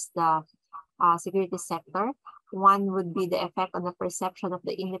regards to the security sector. One would be the effect on the perception of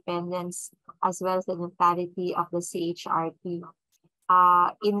the independence as well as the neutrality of the CHRP.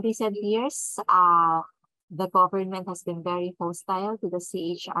 In recent years, the government has been very hostile to the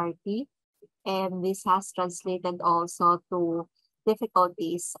CHRP, and this has translated also to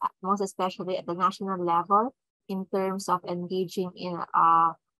difficulties, most especially at the national level, in terms of engaging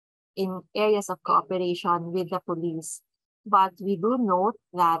in areas of cooperation with the police. But we do note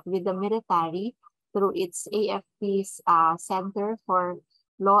that with the military, through its AFP's Center for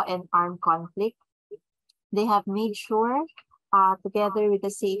Law and Armed Conflict, they have made sure, together with the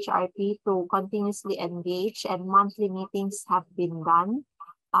CHRP, to continuously engage, and monthly meetings have been done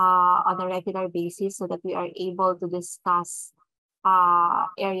on a regular basis so that we are able to discuss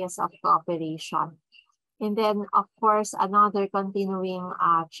areas of cooperation. And then, of course, another continuing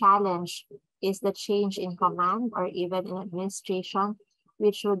challenge is the change in command or even in administration,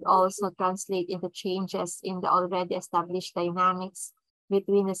 which would also translate into changes in the already established dynamics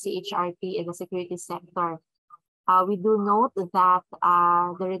between the CHRP and the security sector. We do note that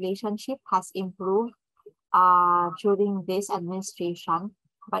the relationship has improved during this administration,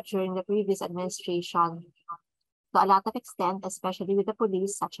 but during the previous administration, to a lot of extent, especially with the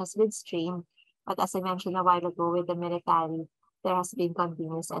police, such as with strain, but as I mentioned a while ago with the military, there has been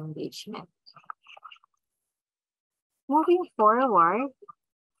continuous engagement. Moving forward,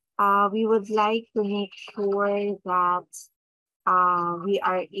 we would like to make sure that we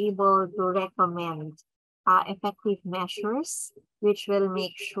are able to recommend effective measures, which will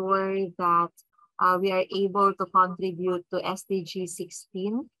make sure that we are able to contribute to SDG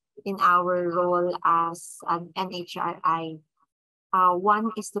 16 in our role as an NHRI. One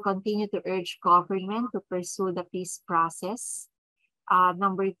is to continue to urge government to pursue the peace process.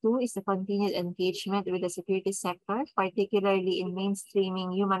 Number 2 is the continued engagement with the security sector, particularly in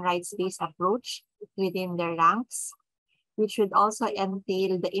mainstreaming human rights-based approach within their ranks, which would also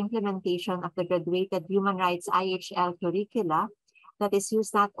entail the implementation of the graduated human rights IHL curricula that is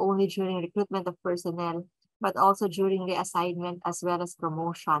used not only during recruitment of personnel, but also during reassignment as well as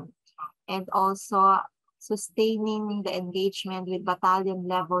promotion. And also sustaining the engagement with battalion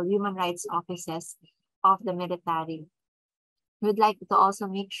level human rights offices of the military. We'd like to also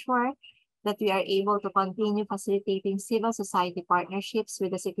make sure that we are able to continue facilitating civil society partnerships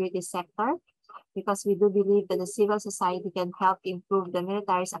with the security sector, because we do believe that the civil society can help improve the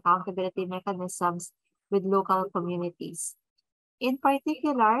military's accountability mechanisms with local communities. In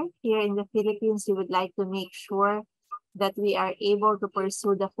particular, here in the Philippines, we would like to make sure that we are able to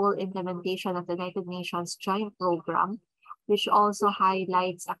pursue the full implementation of the United Nations Joint Program, which also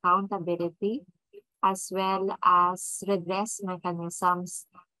highlights accountability as well as redress mechanisms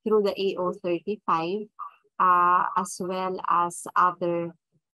through the AO35, as well as other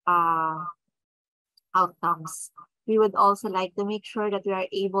outcomes. We would also like to make sure that we are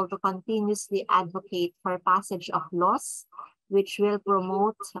able to continuously advocate for passage of laws which will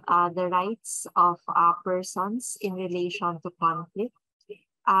promote the rights of persons in relation to conflict.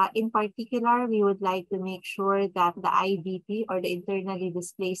 In particular, we would like to make sure that the IDP, or the internally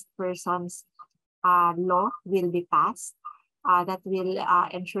displaced persons law, will be passed. That will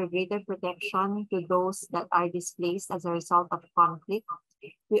ensure greater protection to those that are displaced as a result of conflict.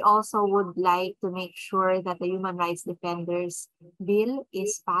 We also would like to make sure that the Human Rights Defenders Bill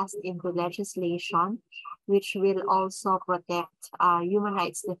is passed into legislation, which will also protect human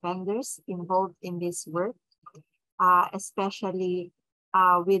rights defenders involved in this work, especially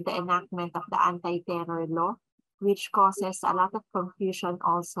with the enactment of the anti-terror law, which causes a lot of confusion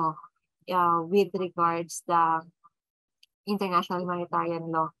also with regards the international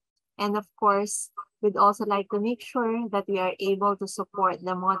humanitarian law. And of course, we'd also like to make sure that we are able to support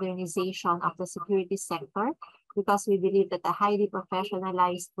the modernization of the security sector, because we believe that a highly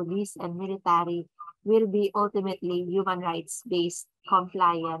professionalized police and military will be ultimately human rights-based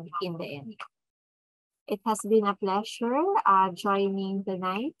compliant in the end. It has been a pleasure joining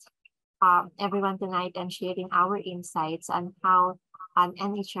tonight, everyone tonight, and sharing our insights on how an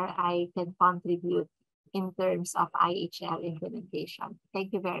NHRI can contribute in terms of IHL implementation.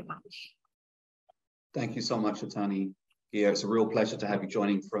 Thank you very much. Thank you so much, Attorney Gia. It's a real pleasure to have you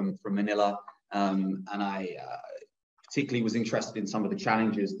joining from Manila. And I particularly was interested in some of the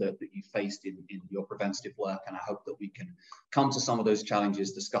challenges that you faced in your preventative work, and I hope that we can come to some of those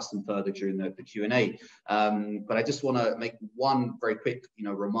challenges, discuss them further during the Q&A. But I just want to make one very quick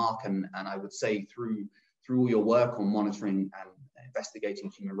remark, and I would say through all your work on monitoring and investigating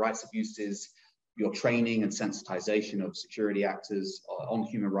human rights abuses, your training and sensitization of security actors on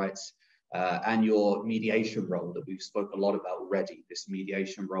human rights, and your mediation role that we've spoke a lot about already, this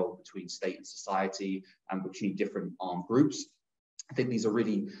mediation role between state and society and between different armed groups. I think these are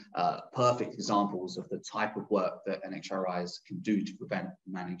really perfect examples of the type of work that NHRIs can do to prevent,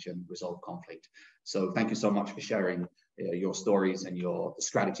 manage, and resolve conflict. So thank you so much for sharing your stories and the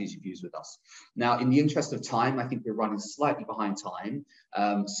strategies you've used with us. Now, in the interest of time, I think we're running slightly behind time,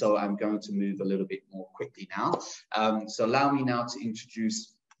 so I'm going to move a little bit more quickly now. So allow me now to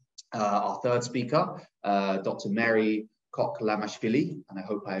introduce our third speaker, Dr. Mary Koch-Lamashvili, and I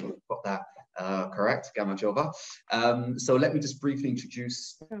hope I got that correct, Gamajova. So let me just briefly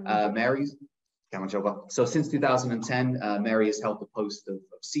introduce Mary Gamajova. So since 2010, Mary has held the post of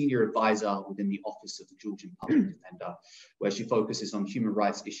Senior Advisor within the Office of the Georgian Public Defender, where she focuses on human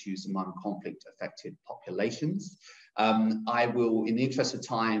rights issues among conflict-affected populations. I will, in the interest of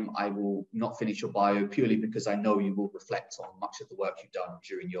time, I will not finish your bio purely because I know you will reflect on much of the work you've done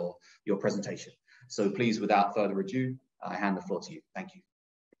during your presentation. So please, without further ado, I hand the floor to you. Thank you.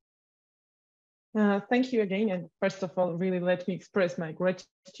 Thank you again. And first of all, really let me express my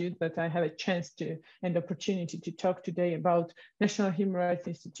gratitude that I have a chance to and opportunity to talk today about national human rights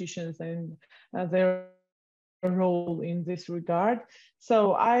institutions and their role in this regard.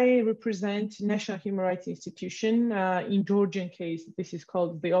 So I represent National Human Rights Institution. In Georgian case, this is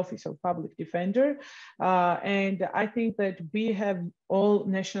called the Office of Public Defender. And I think that we have all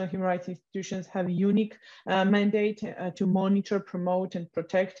national human rights institutions have a unique mandate to monitor, promote, and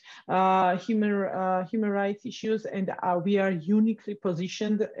protect human rights issues. And we are uniquely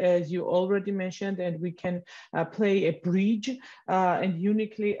positioned, as you already mentioned, and we can play a bridge and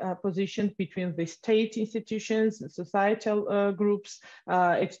uniquely positioned between the state institutions, societal groups,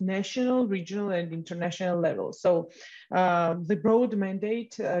 at national, regional, and international level. So the broad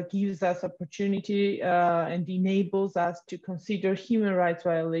mandate gives us opportunity and enables us to consider human rights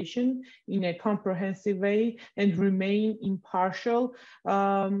violation in a comprehensive way and remain impartial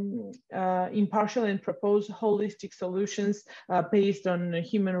and propose holistic solutions based on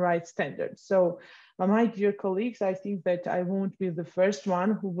human rights standards. So my dear colleagues, I think that I won't be the first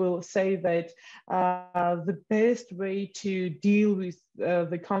one who will say that the best way to deal with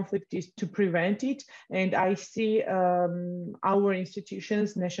the conflict is to prevent it. And I see our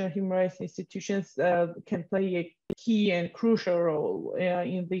institutions, national human rights institutions, can play a key and crucial role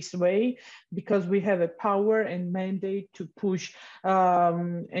in this way, because we have a power and mandate to push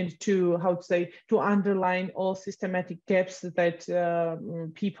and to, how to say, to underline all systematic gaps that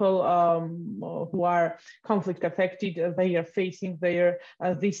people who are conflict affected, they are facing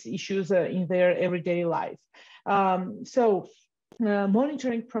these issues in their everyday life.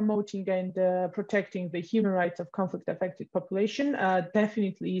 Monitoring, promoting, and protecting the human rights of conflict-affected population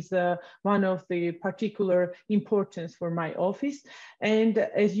definitely is one of the particular importance for my office. And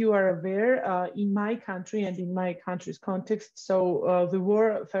as you are aware, in my country and in my country's context, so the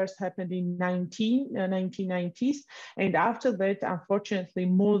war first happened in 1990s, and after that, unfortunately,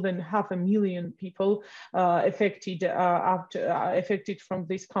 more than 500,000 people affected from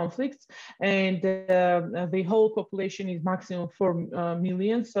these conflicts, and the whole population is maximum 4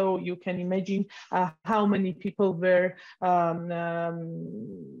 million. So you can imagine how many people were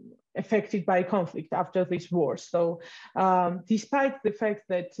affected by conflict after this war. So despite the fact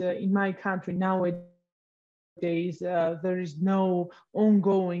that in my country nowadays there is no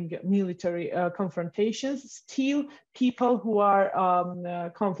ongoing military confrontations, still people who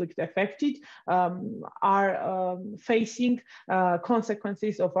are conflict affected are facing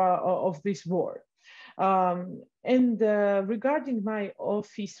consequences of this war. Regarding my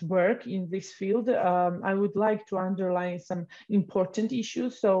office work in this field, I would like to underline some important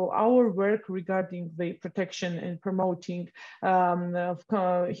issues. So our work regarding the protection and promoting of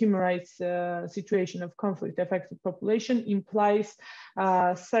human rights situation of conflict-affected population implies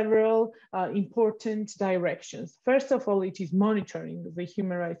several important directions. First of all, it is monitoring the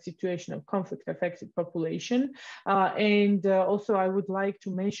human rights situation of conflict-affected population. Also, I would like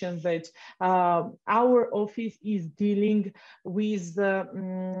to mention that our office is dealing with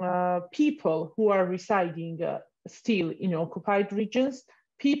people who are residing still in occupied regions,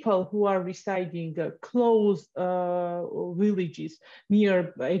 people who are residing close villages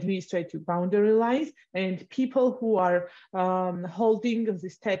near administrative boundary lines, and people who are holding the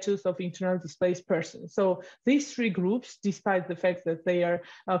status of internally displaced persons. So these three groups, despite the fact that they are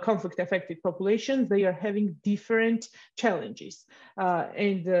conflict-affected populations, they are having different challenges.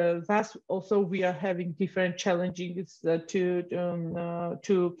 Thus also we are having different challenges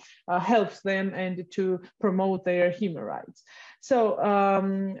to help them and to promote their human rights. So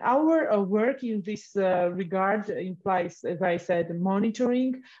our work in this regard implies, as I said,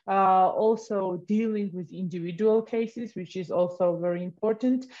 monitoring, also dealing with individual cases, which is also very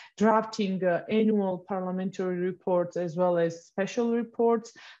important, drafting annual parliamentary reports as well as special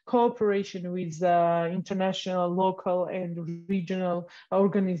reports, cooperation with international, local, and regional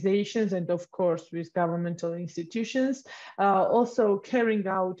organizations, and of course with governmental institutions, also carrying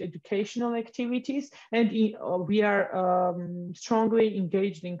out educational activities, and we are strongly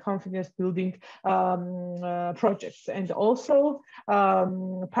engaged in confidence building projects, and also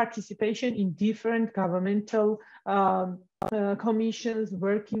participation in different governmental commissions,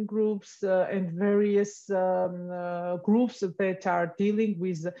 working groups, and various groups that are dealing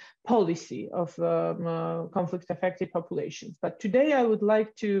with policy of conflict-affected populations. But today I would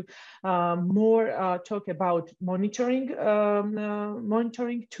like to more talk about monitoring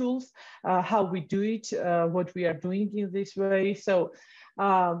tools, how we do it, what we are doing in this way. So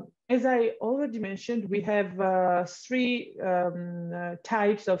as I already mentioned, we have three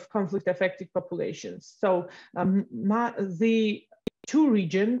types of conflict-affected populations. So the two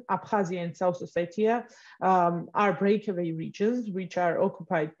regions, Abkhazia and South Ossetia, are breakaway regions which are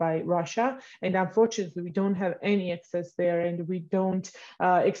occupied by Russia, and unfortunately we don't have any access there, and we don't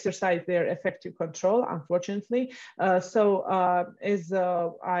exercise their effective control, unfortunately. As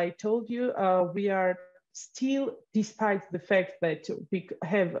I told you, we are still, despite the fact that we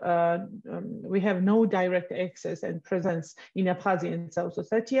have no direct access and presence in Abkhazia and South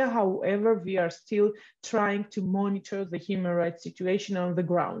Ossetia, however, we are still trying to monitor the human rights situation on the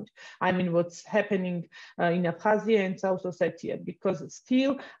ground. I mean, what's happening in Abkhazia and South Ossetia, because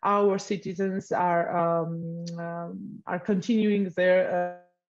still our citizens are continuing their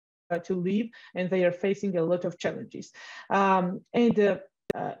to live, and they are facing a lot of challenges.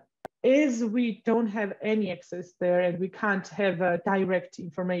 As we don't have any access there and we can't have direct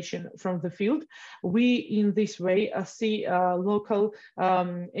information from the field, we in this way see local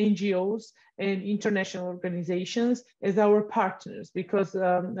NGOs and international organizations as our partners, because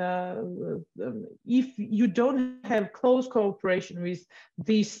if you don't have close cooperation with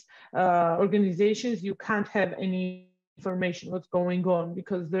these organizations, you can't have any information what's going on,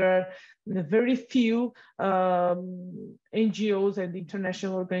 because there are very few NGOs and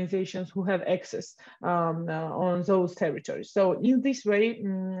international organizations who have access on those territories. So in this way,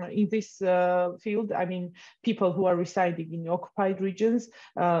 in this field, I mean, people who are residing in occupied regions,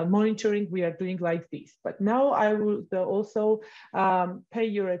 monitoring, we are doing like this. But now I will also pay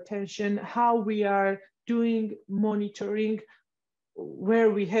your attention how we are doing monitoring where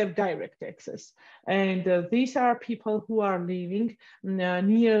we have direct access. And these are people who are living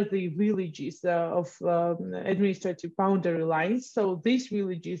near the villages of administrative boundary lines. So these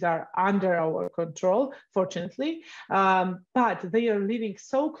villages are under our control, fortunately, but they are living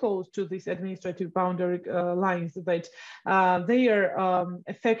so close to these administrative boundary lines that they are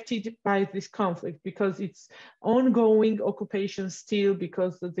affected by this conflict, because it's ongoing occupation still,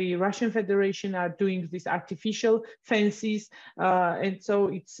 because the Russian Federation are doing these artificial fences, and so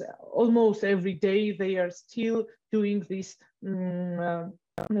it's almost every day they are still doing this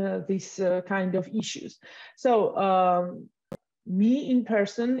kind of issues. So me in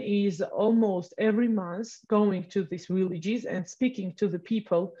person is almost every month going to these villages and speaking to the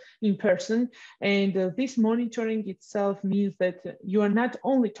people in person. And this monitoring itself means that you are not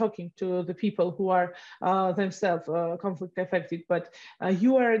only talking to the people who are themselves conflict affected, but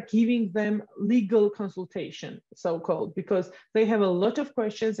you are giving them legal consultation, so-called, because they have a lot of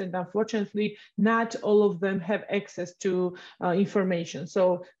questions, and unfortunately not all of them have access to information.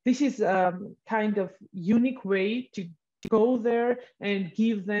 So this is kind of unique way to go there and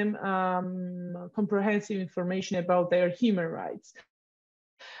give them comprehensive information about their human rights.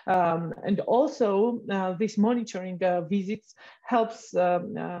 And also this monitoring visits helps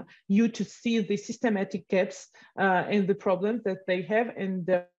you to see the systematic gaps and the problems that they have, and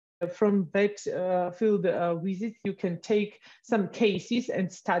from that field visits, you can take some cases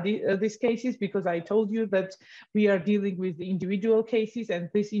and study these cases, because I told you that we are dealing with individual cases, and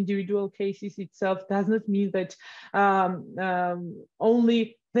this individual cases itself does not mean that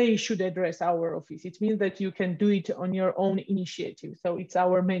only they should address our office. It means that you can do it on your own initiative. So it's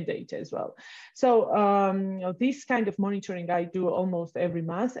our mandate as well. So this kind of monitoring I do almost every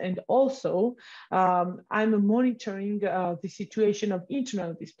month. And also I'm monitoring the situation of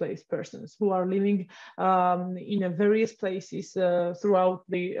internally displaced persons who are living in various places throughout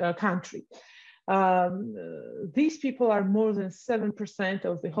the country. These people are more than 7%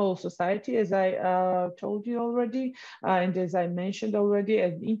 of the whole society, as I told you already, and as I mentioned already.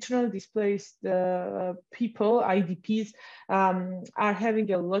 And internally displaced people, IDPs, are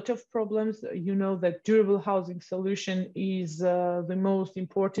having a lot of problems. You know that durable housing solution is the most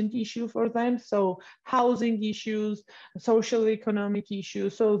important issue for them. So housing issues, social economic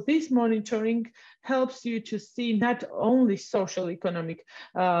issues. So this monitoring helps you to see not only social economic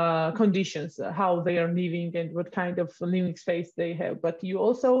conditions, how they are living and what kind of living space they have, but you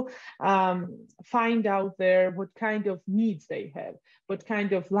also find out there what kind of needs they have, what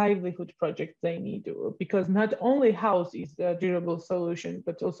kind of livelihood projects they need, because not only house is a durable solution,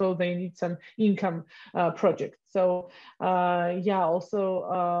 but also they need some income projects. So yeah,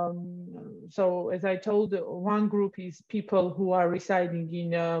 also, so as I told, one group is people who are residing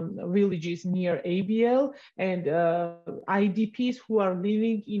in villages near ABL, and IDPs who are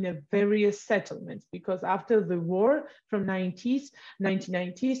living in various settlements, because after the war from 1990s,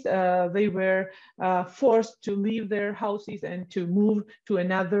 they were forced to leave their houses and to move to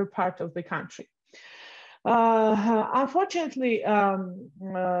another part of the country. Unfortunately,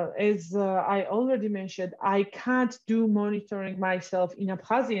 as I already mentioned, I can't do monitoring myself in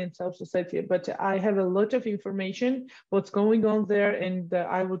Abkhazia and South Ossetia, but I have a lot of information what's going on there, and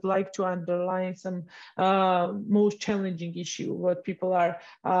I would like to underline some most challenging issue what people are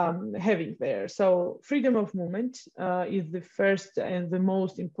having there. So freedom of movement is the first and the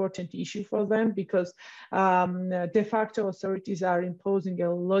most important issue for them, because de facto authorities are imposing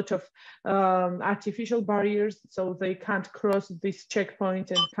a lot of artificial barriers, so they can't cross this checkpoint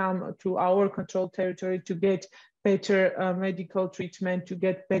and come to our controlled territory to get better medical treatment, to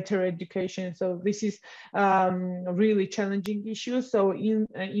get better education. So this is a really challenging issue. So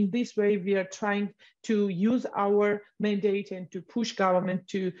in this way, we are trying to use our mandate and to push government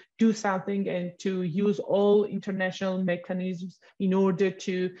to do something and to use all international mechanisms in order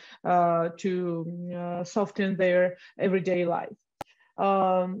to soften their everyday life.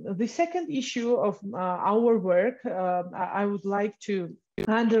 The second issue of our work, I would like to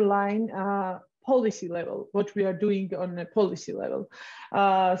underline policy level, what we are doing on a policy level.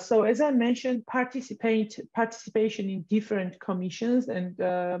 So as I mentioned, participation in different commissions and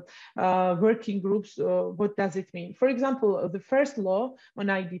working groups, what does it mean? For example, the first law on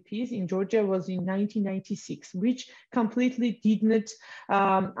IDPs in Georgia was in 1996, which completely did not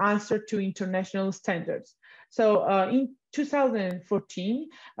answer to international standards. So in 2014,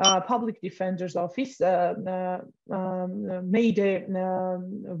 Public Defender's Office made a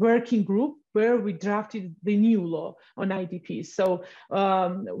working group where we drafted the new law on IDPs. So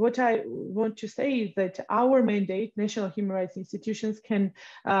what I want to say is that our mandate, national human rights institutions can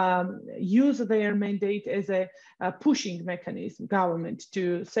use their mandate as a pushing mechanism, government,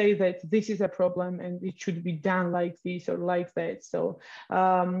 to say that this is a problem and it should be done like this or like that. So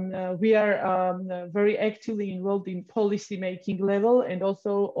we are very actively involved in policy making level and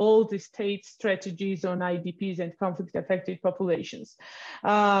also all the state strategies on IDPs and conflict affected populations.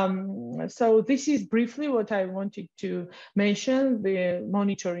 So this is briefly what I wanted to mention, the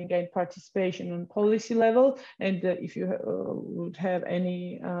monitoring and participation on policy level. And if you would have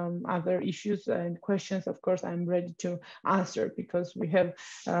any other issues and questions, of course, I'm ready to answer because we have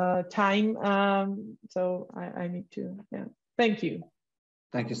time. So I need to, yeah. Thank you.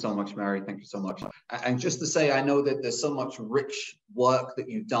 Thank you so much, Mary. Thank you so much. And just to say, I know that there's so much rich work that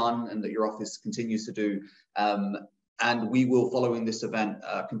you've done and that your office continues to do. And we will, following this event,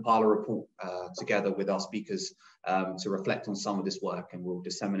 compile a report together with our speakers to reflect on some of this work, and we'll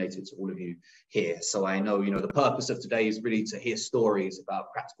disseminate it to all of you here. So I know, the purpose of today is really to hear stories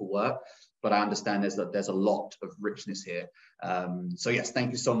about practical work, but I understand there's a lot of richness here. So yes,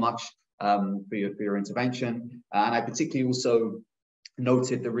 thank you so much for your intervention. And I particularly also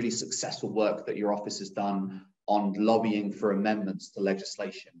noted the really successful work that your office has done on lobbying for amendments to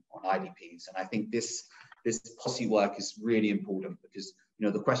legislation on IDPs. And I think this policy work is really important because,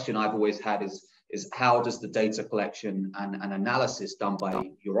 the question I've always had is how does the data collection and analysis done by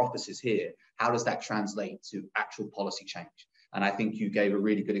your offices here, how does that translate to actual policy change? And I think you gave a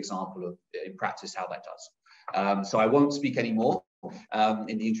really good example of, in practice, how that does. So I won't speak anymore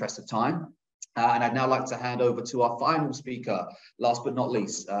in the interest of time. And I'd now like to hand over to our final speaker, last but not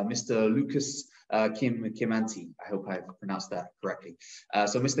least, Mr. Lucas Kimanti. I hope I've pronounced that correctly.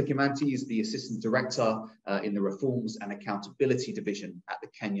 So Mr. Kimanti is the Assistant Director in the Reforms and Accountability Division at the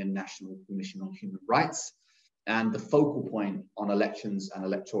Kenyan National Commission on Human Rights and the focal point on elections and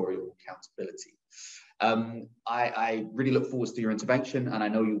electoral accountability. I really look forward to your intervention, and I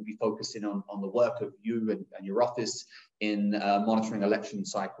know you'll be focusing on the work of you and your office in monitoring election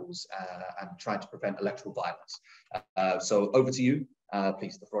cycles and trying to prevent electoral violence. So over to you,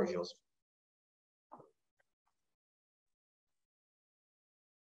 please, the floor is yours.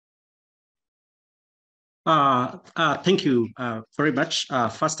 Thank you very much.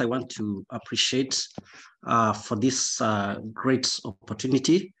 First, I want to appreciate for this great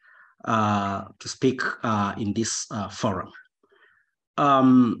opportunity to speak in this forum.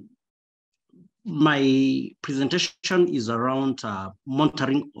 My presentation is around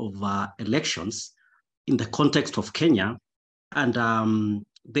monitoring of elections in the context of Kenya and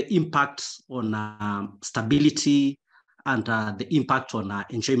the impact on stability and the impact on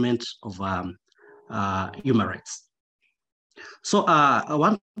enjoyment of human rights. So I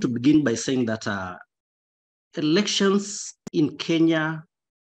want to begin by saying that elections in Kenya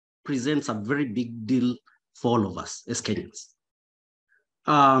presents a very big deal for all of us as Kenyans.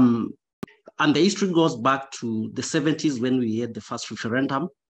 And the history goes back to the 70s when we had the first referendum,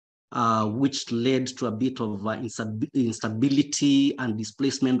 which led to a bit of instability and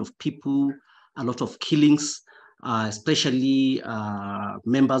displacement of people, a lot of killings, especially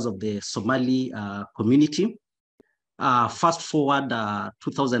members of the Somali community. Fast forward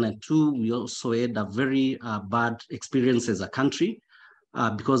 2002, we also had a very bad experience as a country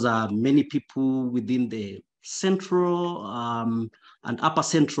because many people within the central and upper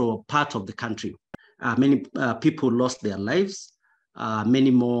central part of the country, many people lost their lives,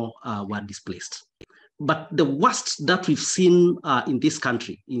 many more were displaced. But the worst that we've seen in this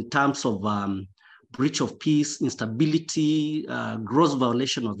country in terms of breach of peace, instability, gross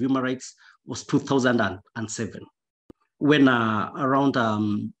violation of human rights was 2007, when around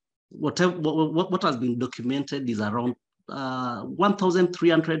what has been documented is around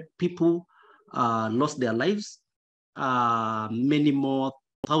 1,300 people lost their lives. Many more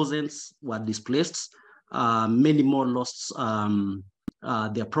thousands were displaced. Many more lost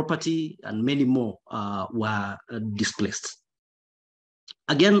their property, and many more were displaced.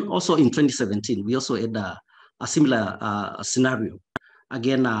 Again, also in 2017, we also had a similar scenario.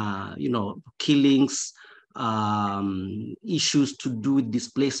 Again, killings, issues to do with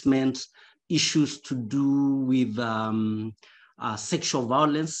displacement, issues to do with sexual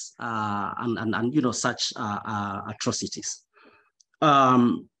violence, and such atrocities.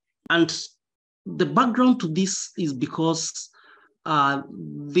 And the background to this is because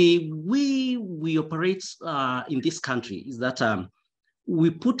the way we operate in this country is that we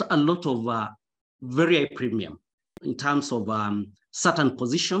put a lot of very high premium in terms of certain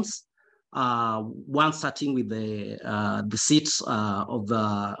positions. One starting with the seats of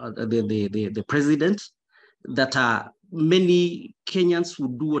the president, that many Kenyans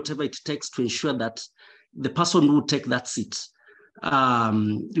would do whatever it takes to ensure that the person who take that seat,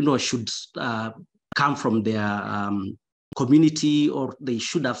 should come from their community, or they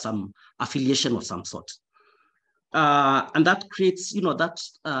should have some affiliation of some sort. And that creates, that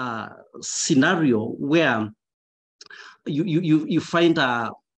scenario where you find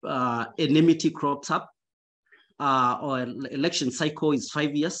enmity crops up, or election cycle is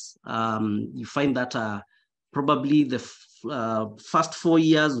 5 years. You find that probably the first 4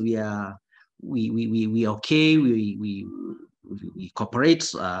 years we are okay. We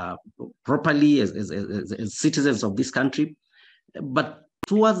cooperate properly as citizens of this country, but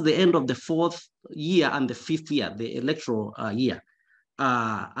towards the end of the 4th year and the 5th year, the electoral year,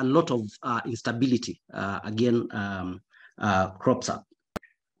 a lot of instability again crops up.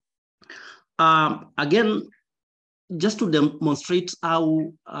 Again, just to demonstrate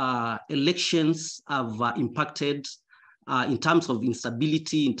how elections have impacted in terms of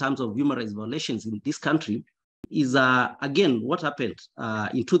instability, in terms of human rights violations in this country, is again what happened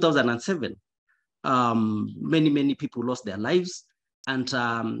in 2007. Many people lost their lives, and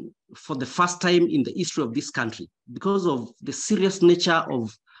for the first time in the history of this country, because of the serious nature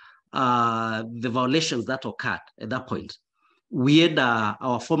of the violations that occurred at that point, we had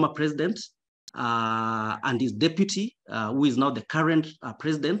our former president and his deputy, who is now the current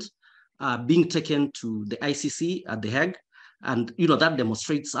president, being taken to the ICC at The Hague. And, that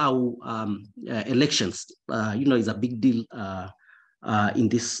demonstrates how elections, is a big deal in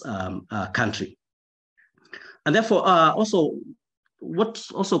this country. And therefore, also, what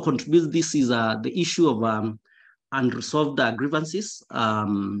also contributes this is the issue of unresolved grievances,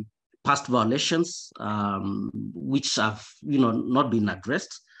 past violations, which have, not been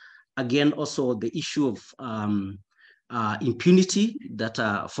addressed. Again, also the issue of impunity that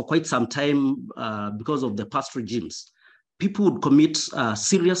for quite some time, because of the past regimes, people would commit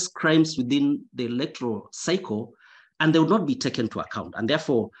serious crimes within the electoral cycle, and they would not be taken to account. And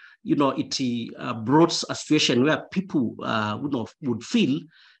therefore, it brought a situation where people would feel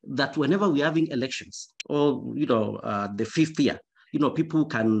that whenever we're having elections, or the 5th year, people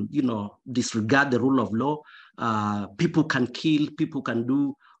can disregard the rule of law. People can kill. People can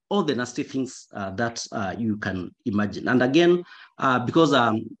do all the nasty things that you can imagine. And again, because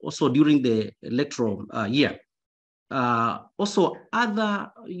also during the electoral year, also other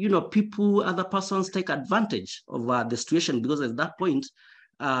people, other persons take advantage of the situation, because at that point,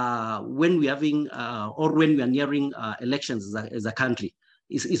 when we're having or when we are nearing elections as a country,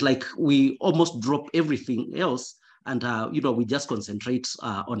 it's like we almost drop everything else, and we just concentrate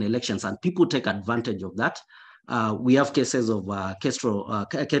on elections, and people take advantage of that. We have cases of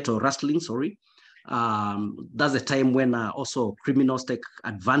cattle rustling. That's a time when also criminals take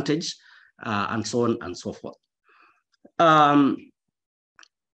advantage, and so on and so forth. And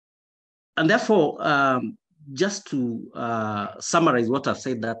therefore, just to summarize what I've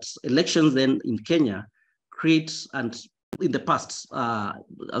said, that elections then in Kenya create, and in the past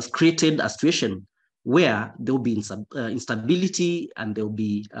has created a situation where there will be instability, and there will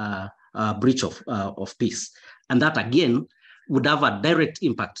be a breach of peace. And that again would have a direct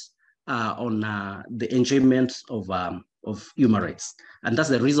impact on the enjoyment of human rights. And that's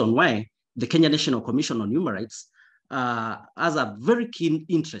the reason why the Kenya National Commission on Human Rights has a very keen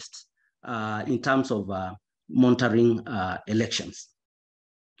interest in terms of monitoring elections.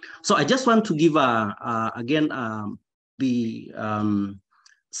 So I just want to give again the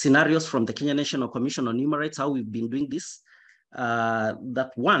scenarios from the Kenya National Commission on Human Rights, how we've been doing this.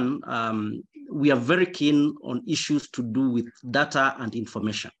 That one, we are very keen on issues to do with data and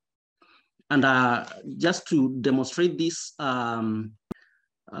information. And just to demonstrate this, 2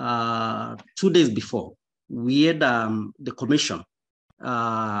 days before, we had the commission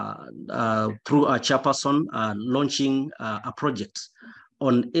through our chairperson launching a project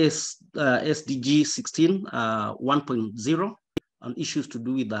on SDG 16 1.0 on issues to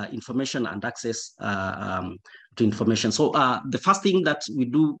do with information and access to information. So the first thing that we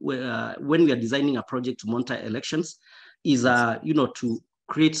do when we are designing a project to monitor elections is, to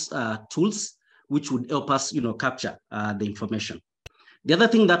create tools which would help us, capture the information. The other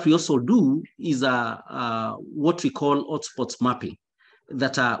thing that we also do is what we call hotspots mapping,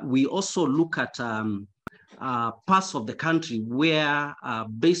 that we also look at parts of the country where,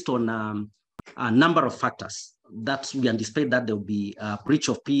 based on a number of factors, that we anticipate that there will be a breach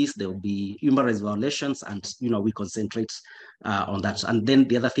of peace, there will be human rights violations, and we concentrate on that. And then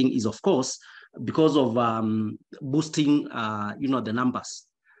the other thing is, of course, because of boosting the numbers,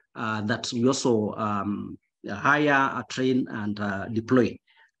 that we also hire, train, and deploy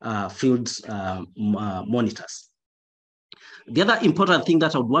field monitors. The other important thing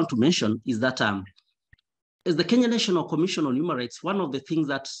that I would want to mention is that as the Kenya National Commission on Human Rights, one of the things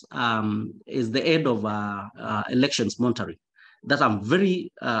that is the head of elections monitoring that I'm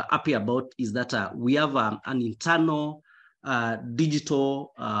very happy about is that we have an internal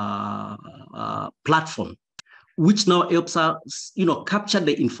digital platform, which now helps us, capture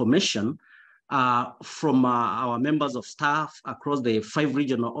the information from our members of staff across the 5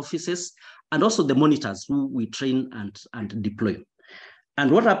 regional offices, and also the monitors who we train and deploy.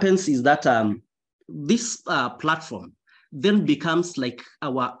 And what happens is that this platform then becomes like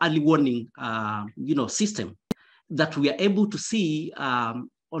our early warning, system, that we are able to see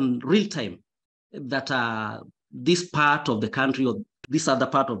on real time that this part of the country or this other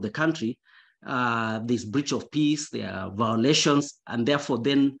part of the country, this breach of peace, there are violations, and therefore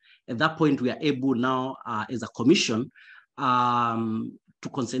then at that point we are able now as a commission to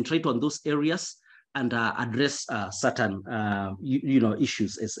concentrate on those areas and address certain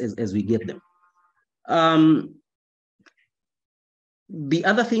issues as we get them. The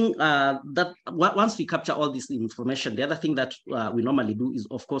other thing that once we capture all this information, the other thing that we normally do is,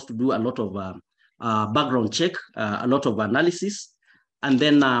 of course, to do a lot of background check, a lot of analysis. And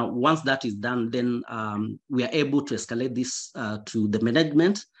then once that is done, then we are able to escalate this to the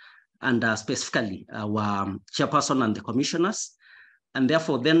management and specifically our chairperson and the commissioners. And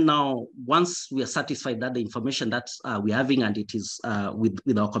therefore, then now, once we are satisfied that the information that we're having and it is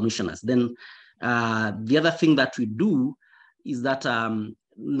with our commissioners, then the other thing that we do is that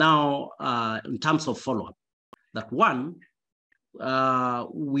now, in terms of follow-up, that one,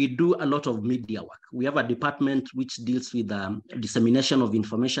 we do a lot of media work. We have a department which deals with dissemination of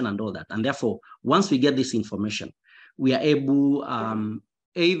information and all that. And therefore, once we get this information, we are able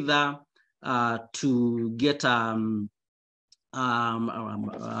either to get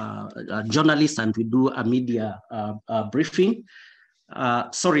journalists and we do a media briefing.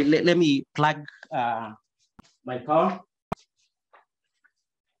 Sorry, let me plug my power.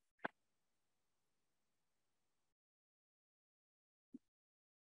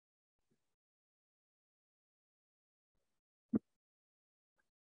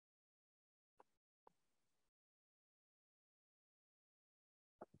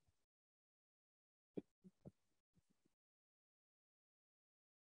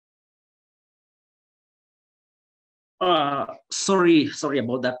 Sorry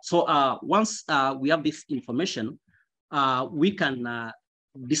about that. So once we have this information, we can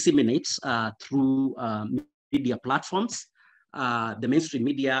disseminate through media platforms, the mainstream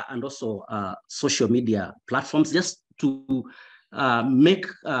media and also social media platforms, just to make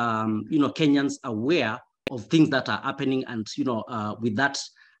Kenyans aware of things that are happening, and with that,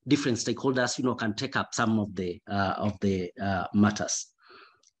 different stakeholders can take up some of the matters.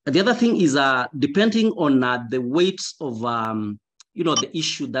 The other thing is depending on the weight of the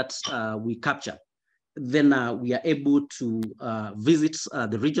issue that we capture, then we are able to visit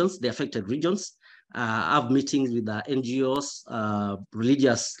the regions, the affected regions, have meetings with the NGOs,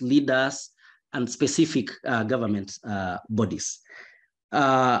 religious leaders, and specific government bodies.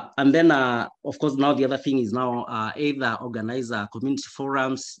 And then, of course, now the other thing is now either organize community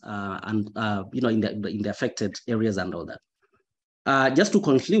forums and in the affected areas and all that. Just to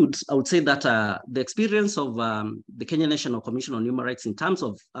conclude, I would say that the experience of the Kenya National Commission on Human Rights in terms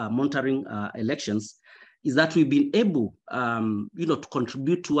of monitoring elections is that we've been able, to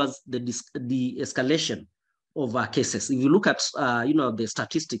contribute towards the escalation of cases. If you look at, the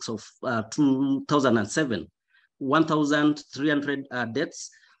statistics of 2007, 1,300 deaths.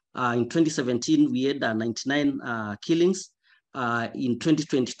 In 2017, we had 99 killings. in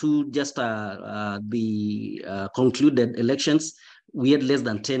 2022, just the concluded elections, we had less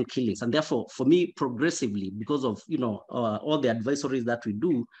than 10 killings. And therefore, for me, progressively, because of, all the advisories that we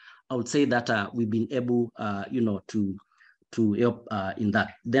do, I would say that we've been able, to help in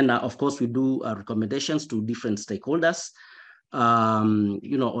that. Then, of course, we do recommendations to different stakeholders,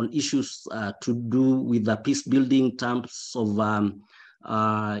 on issues to do with the peace building terms of,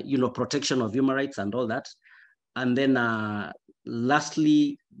 protection of human rights and all that. And then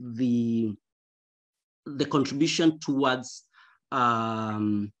lastly, the contribution towards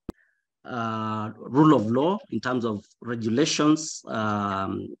rule of law in terms of regulations,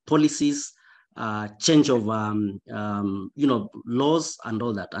 policies, change of laws and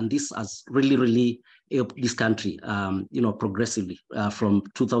all that. And this has really helped this country, progressively from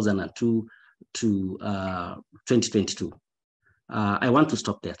 2002 to 2022. I want to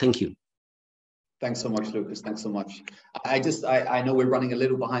stop there. Thank you. Thanks so much, Lucas. Thanks so much. I know we're running a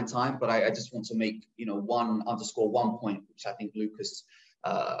little behind time, but I just want to make, underscore one point, which I think Lucas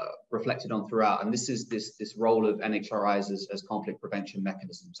reflected on throughout. And this is this role of NHRIs as conflict prevention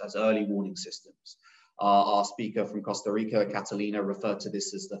mechanisms, as early warning systems. Our speaker from Costa Rica, Catalina, referred to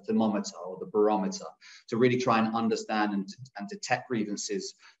this as the thermometer or the barometer to really try and understand and detect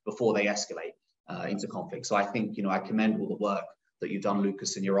grievances before they escalate into conflict. So I think, I commend all the work that you've done,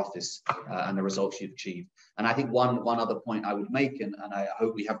 Lucas, in your office and the results you've achieved. And I think one other point I would make, and I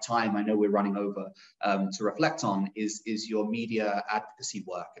hope we have time, I know we're running over, to reflect on is your media advocacy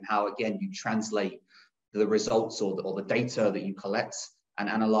work and how, again, you translate the results or the data that you collect and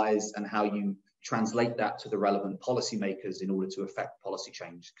analyze, and how you translate that to the relevant policymakers in order to affect policy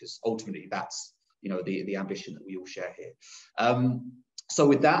change, because ultimately that's, the ambition that we all share here. So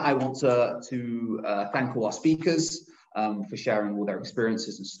with that, I want to thank all our speakers for sharing all their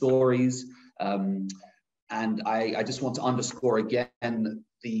experiences and stories. And I just want to underscore again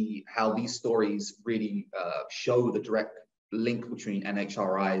how these stories really show the direct link between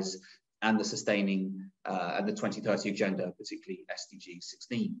NHRIs and the sustaining and the 2030 agenda, particularly SDG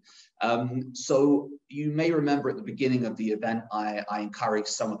 16. So you may remember at the beginning of the event, I encouraged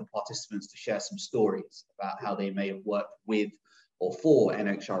some of the participants to share some stories about how they may have worked with or for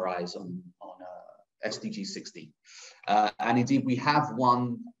NHRIs on SDG 16. And indeed, we have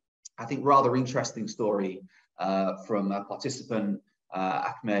one, I think, rather interesting story from a participant,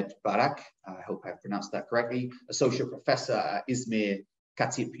 Ahmed Barak, I hope I pronounced that correctly, associate professor at Izmir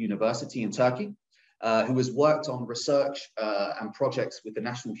Katip University in Turkey, who has worked on research and projects with the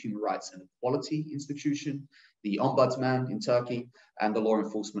National Human Rights and Equality Institution, the Ombudsman in Turkey, and the Law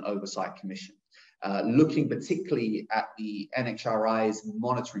Enforcement Oversight Commission, looking particularly at the NHRI's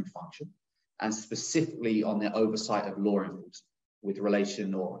monitoring function, and specifically on their oversight of law enforcement with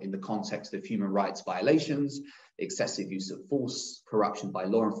relation or in the context of human rights violations, excessive use of force, corruption by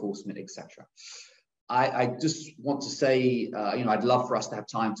law enforcement, etc. I just want to say, I'd love for us to have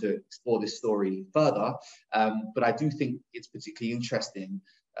time to explore this story further, but I do think it's particularly interesting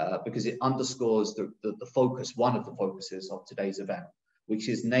because it underscores the focus, one of the focuses of today's event, which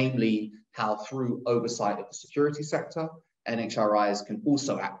is namely how through oversight of the security sector, NHRIs can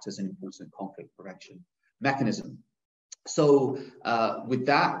also act as an important conflict prevention mechanism. So with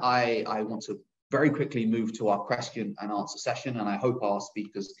that, I want to very quickly move to our question and answer session, and I hope our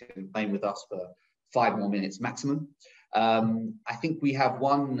speakers can remain with us for 5 more minutes maximum. I think we have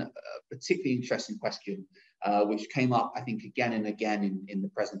one particularly interesting question, which came up, I think, again and again in the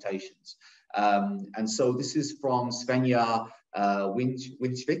presentations. And so this is from Svenja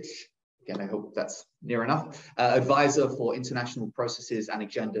Winchvich. Again, I hope that's near enough. Advisor for international processes and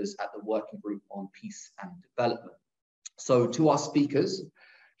agendas at the Working Group on Peace and Development. So to our speakers,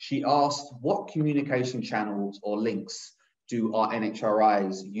 she asked, what communication channels or links do our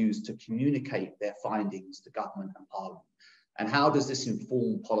NHRIs use to communicate their findings to government and parliament? And how does this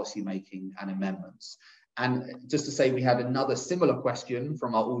inform policy making and amendments? And just to say, we had another similar question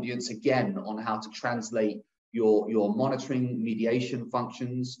from our audience, again, on how to translate your monitoring mediation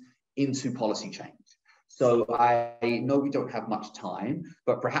functions into policy change. So I know we don't have much time,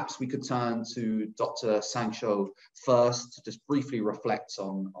 but perhaps we could turn to Dr. Sancho first to just briefly reflect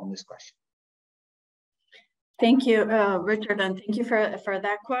on this question. Thank you, Richard, and thank you for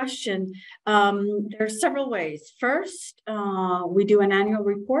that question. There are several ways. First, we do an annual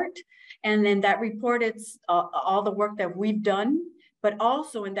report, and in that report, it's all the work that we've done. But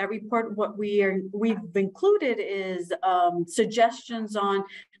also in that report, what we've included is suggestions on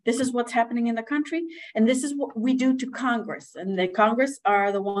this is what's happening in the country, and this is what we do to Congress. And the Congress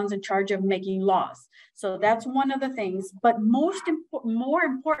are the ones in charge of making laws. So that's one of the things. But more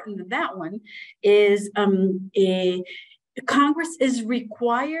important than that one is Congress is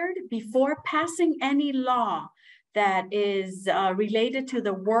required, before passing any law that is related to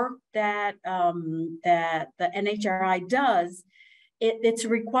the work that, that the NHRI does, it's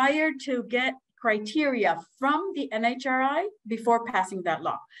required to get criteria from the NHRI before passing that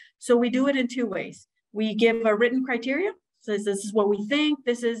law. So we do it in two ways. We give a written criteria. So this is what we think,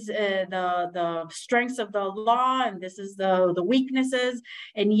 this is the strengths of the law, and this is the weaknesses.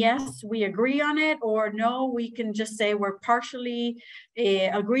 And yes, we agree on it, or no, we can just say we're partially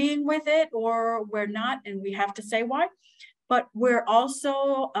agreeing with it, or we're not, and we have to say why. But we're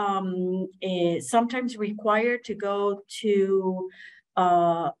also sometimes required to go to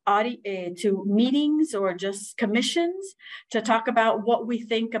to meetings or just commissions to talk about what we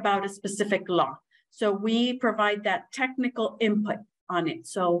think about a specific law. So we provide that technical input on it.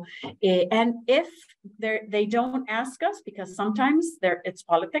 So, and if they don't ask us, because sometimes it's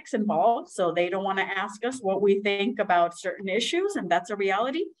politics involved, so they don't want to ask us what we think about certain issues, and that's a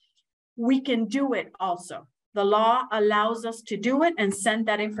reality, we can do it also. The law allows us to do it and send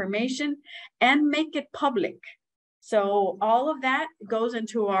that information and make it public. So all of that goes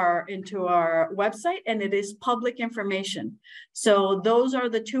into our website, and it is public information. So those are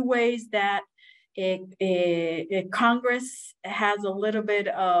the two ways that Congress has a little bit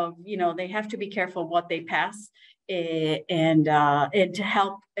of, they have to be careful what they pass, and to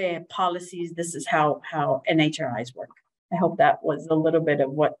help policies. This is how NHRIs work. I hope that was a little bit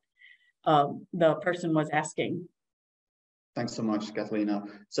of what the person was asking. Thanks so much, Catalina.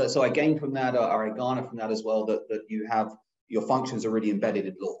 So I gain from that, or I garner from that as well, that you have your functions already embedded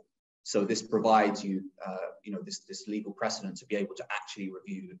in law. So this provides you, this legal precedent to be able to actually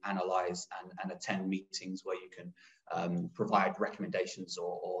review, analyze, and attend meetings where you can provide recommendations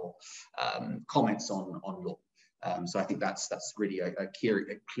or comments on law. So I think that's really a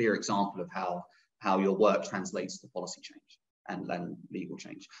clear example of how your work translates to policy change and legal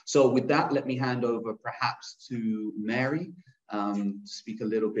change. So with that, let me hand over perhaps to Mary to speak a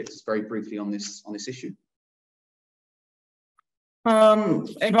little bit, just very briefly, on this issue.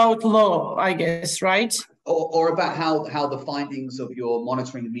 About law, I guess, right? Or about how the findings of your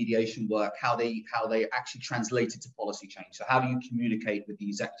monitoring and mediation work, how they actually translated to policy change. So how do you communicate with the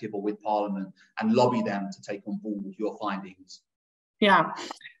executive or with Parliament and lobby them to take on board your findings? Yeah,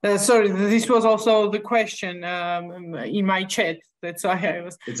 sorry, this was also the question in my chat. That's why I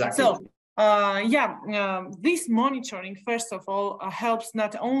was. Exactly. So, this monitoring, first of all, helps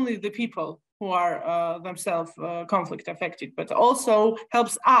not only the people who are themselves conflict affected, but also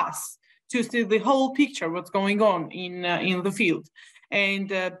helps us to see the whole picture, what's going on in the field.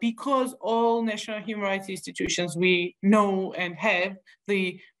 And because all national human rights institutions, we know and have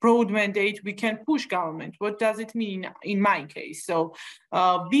the broad mandate, we can push government. What does it mean in my case? So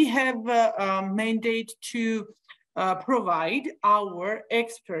we have a mandate to provide our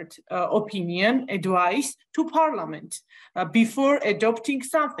expert opinion, advice to Parliament before adopting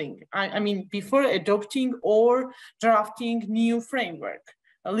something. I mean, before adopting or drafting new framework,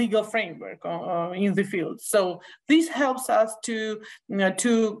 a legal framework in the field. So this helps us to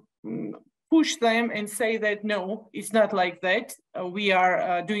push them and say that, no, it's not like that. We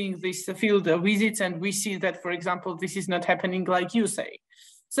are doing these field visits, and we see that, for example, this is not happening like you say.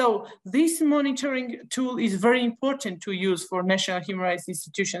 So this monitoring tool is very important to use for national human rights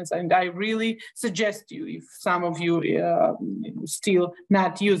institutions, and I really suggest you, if some of you still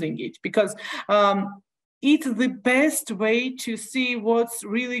not using it, because it's the best way to see what's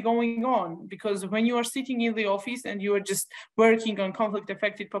really going on. Because when you are sitting in the office and you are just working on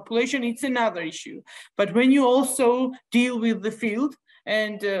conflict-affected population, it's another issue. But when you also deal with the field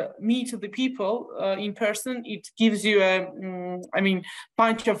and meet the people in person, it gives you a,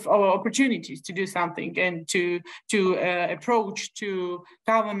 bunch of opportunities to do something and to approach to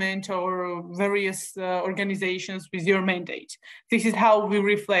government or various organizations with your mandate. This is how we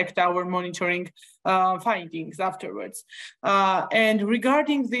reflect our monitoring findings afterwards. And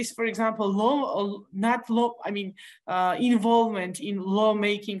regarding this, for example, involvement in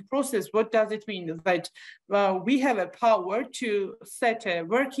lawmaking process, what does it mean? That we have a power to set a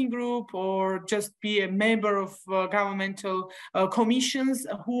working group or just be a member of governmental commissions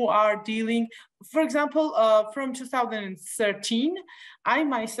who are dealing. For example, from 2013, I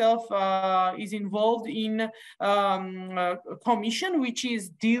myself is involved in a commission which is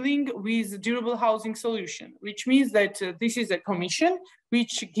dealing with durable housing solution, which means that this is a commission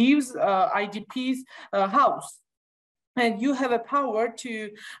which gives IDPs a house. And you have a power to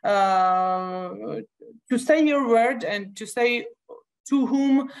say your word and to say to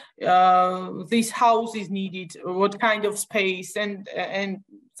whom this house is needed, what kind of space and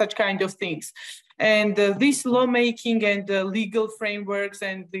such kind of things. And this lawmaking and legal frameworks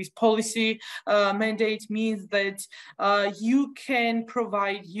and this policy mandate means that you can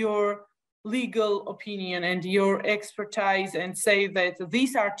provide your legal opinion and your expertise and say that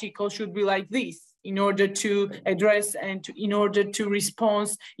this article should be like this in order to address and in order to respond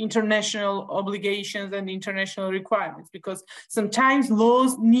international obligations and international requirements, because sometimes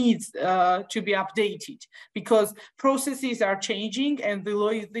laws need to be updated because processes are changing and the law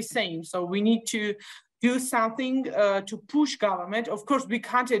is the same. So we need to do something to push government. Of course, we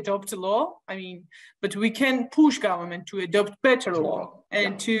can't adopt a law, but we can push government to adopt better law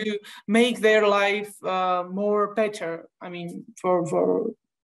and to make their life more better, for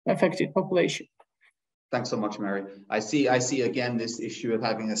affected population. Thanks so much, Mary. I see again this issue of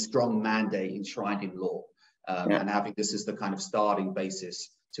having a strong mandate enshrined in law, and having this as the kind of starting basis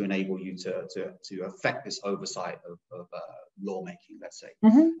to enable you to affect this oversight of lawmaking, let's say.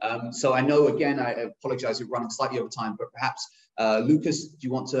 So I know, again, I apologize, we're running slightly over time, but perhaps Lucas, do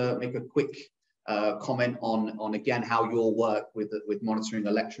you want to make a quick comment on again how your work with monitoring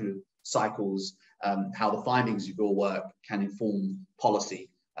election cycles, how the findings of your work can inform policy?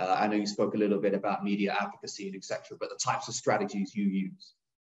 I know you spoke a little bit about media advocacy and etc., but the types of strategies you use,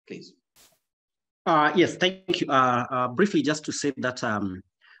 please. Yes, thank you. Briefly, just to say that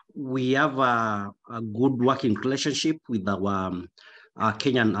we have a good working relationship with our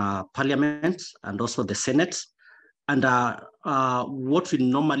Kenyan Parliament and also the Senate. And what we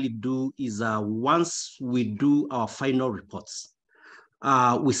normally do is once we do our final reports,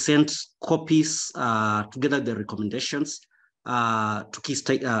 we send copies together with the recommendations to key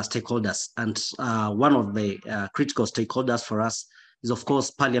stakeholders. And one of the critical stakeholders for us is, of course,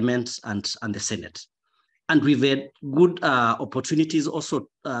 Parliament and the Senate. And we've had good opportunities also.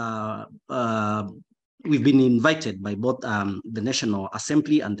 We've been invited by both the National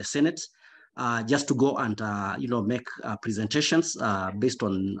Assembly and the Senate just to go and make presentations based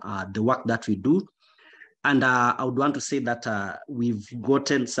on the work that we do. And I would want to say that we've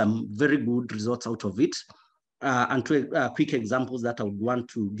gotten some very good results out of it. And two quick examples that I would want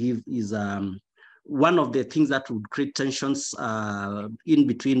to give is one of the things that would create tensions in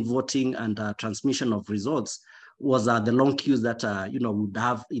between voting and transmission of results was the long queues that would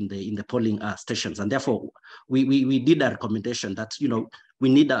have in the polling stations, and therefore we did a recommendation that we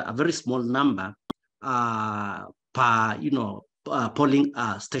need a very small number per polling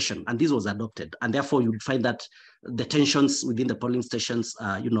station, and this was adopted, and therefore you'd find that the tensions within the polling stations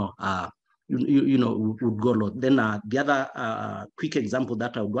would go low. Then the other quick example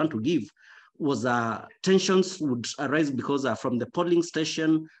that I would want to give was tensions would arise because from the polling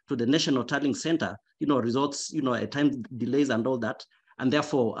station to the national tallying center, results, at times delays and all that. And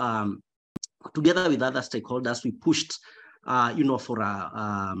therefore, together with other stakeholders, we pushed, for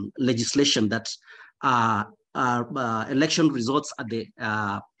legislation that election results at the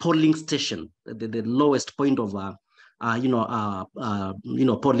polling station, the lowest point of,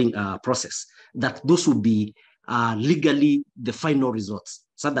 polling process, that those would be legally the final results,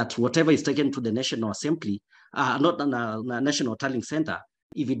 so that whatever is taken to the National Assembly, not the National Tallying Center,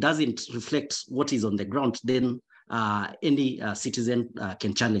 if it doesn't reflect what is on the ground, then any citizen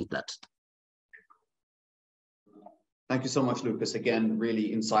can challenge that. Thank you so much, Lucas. Again,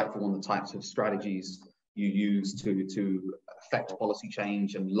 really insightful on the types of strategies you use to affect policy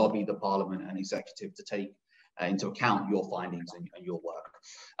change and lobby the Parliament and Executive to take into account your findings and your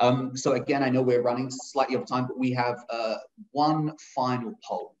work. So again, I know we're running slightly over time, but we have one final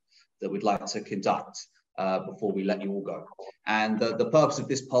poll that we'd like to conduct before we let you all go. And the purpose of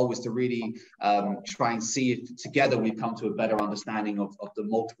this poll is to really try and see if together we've come to a better understanding of the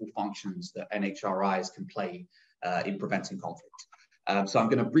multiple functions that NHRIs can play in preventing conflict. So I'm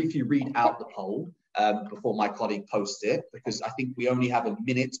going to briefly read out the poll before my colleague posts it, because I think we only have a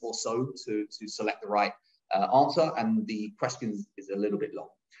minute or so to select the right answer, and the question is a little bit long.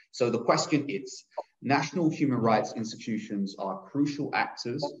 So the question is, national human rights institutions are crucial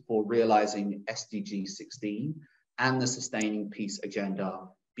actors for realizing SDG 16 and the sustaining peace agenda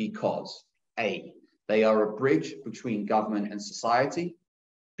because A, they are a bridge between government and society,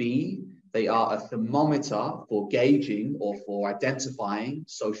 B, they are a thermometer for gauging or for identifying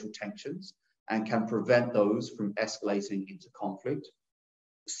social tensions and can prevent those from escalating into conflict,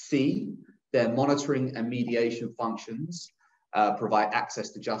 C, their monitoring and mediation functions provide access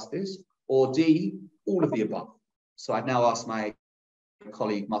to justice, or D, all of the above. So I've now asked my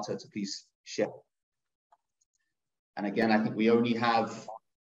colleague Mata to please share. And again, I think we only have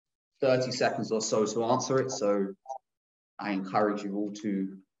 30 seconds or so to answer it, so I encourage you all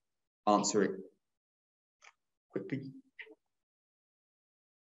to answer it quickly.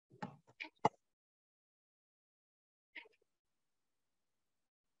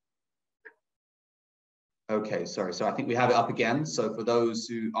 Okay, sorry. So I think we have it up again. So for those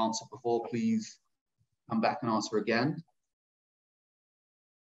who answered before, please come back and answer again.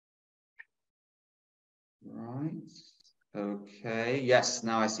 Right. Okay. Yes,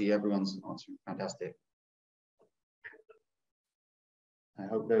 now I see everyone's answering. Fantastic. I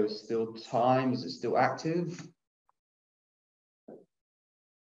hope there's still time. Is it still active?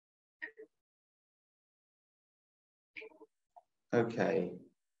 Okay.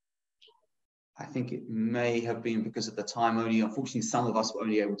 I think it may have been because of the time only. Unfortunately, some of us were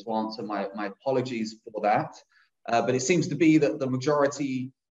only able to answer. My apologies for that. But it seems to be that the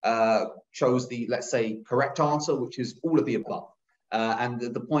majority chose the, let's say, correct answer, which is all of the above. And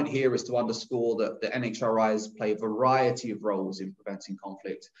the point here is to underscore that the NHRIs play a variety of roles in preventing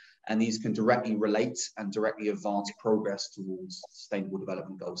conflict, and these can directly relate and directly advance progress towards Sustainable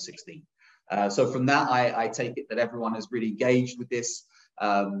Development Goal 16. So from that, I take it that everyone is really engaged with this.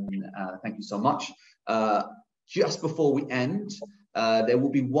 Thank you so much. Just before we end, there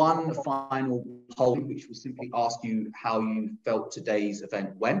will be one final poll, which will simply ask you how you felt today's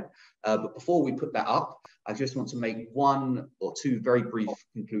event went. But before we put that up, I just want to make one or two very brief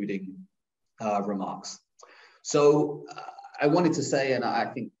concluding remarks. So I wanted to say, and I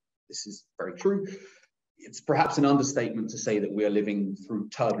think this is very true, it's perhaps an understatement to say that we are living through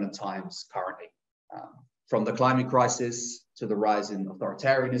turbulent times currently. From the climate crisis to the rise in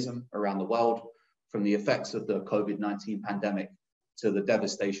authoritarianism around the world, from the effects of the COVID-19 pandemic to the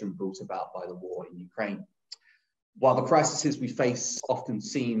devastation brought about by the war in Ukraine. While the crises we face often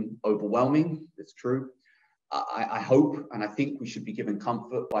seem overwhelming, it's true, I hope and I think we should be given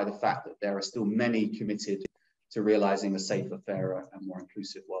comfort by the fact that there are still many committed to realizing a safer, fairer and more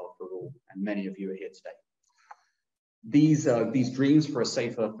inclusive world for all, and many of you are here today. These dreams for a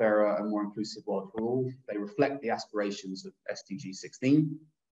safer, fairer and more inclusive world for all, they reflect the aspirations of SDG 16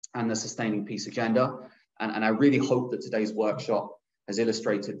 and the Sustaining Peace Agenda. And I really hope that today's workshop has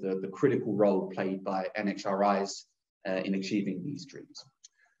illustrated the critical role played by NHRIs in achieving these dreams.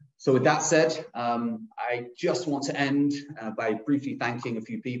 So with that said, I just want to end by briefly thanking a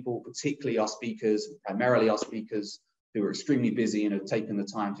few people, particularly our speakers, primarily our speakers, who are extremely busy and have taken the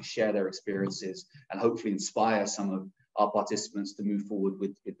time to share their experiences and hopefully inspire some of our participants to move forward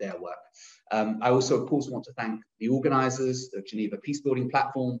with their work. I also, of course, want to thank the organizers, the Geneva Peacebuilding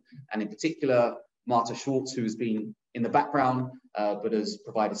platform, and in particular, Marta Schwartz, who has been in the background, but has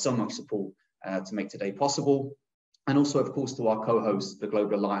provided so much support to make today possible. And also, of course, to our co-host, the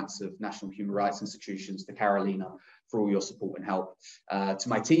Global Alliance of National Human Rights Institutions, to Carolina, for all your support and help. To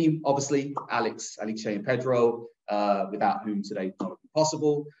my team, obviously, Alex, Alice and Pedro, without whom today would not have been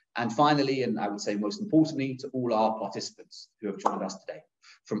possible. And finally, and I would say most importantly, to all our participants who have joined us today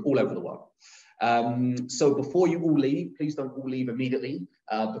from all over the world. So before you all leave, please don't all leave immediately,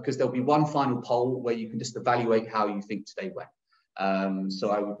 because there'll be one final poll where you can just evaluate how you think today went. So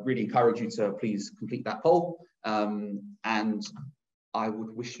I would really encourage you to please complete that poll. And I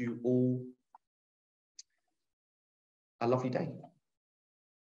would wish you all a lovely day.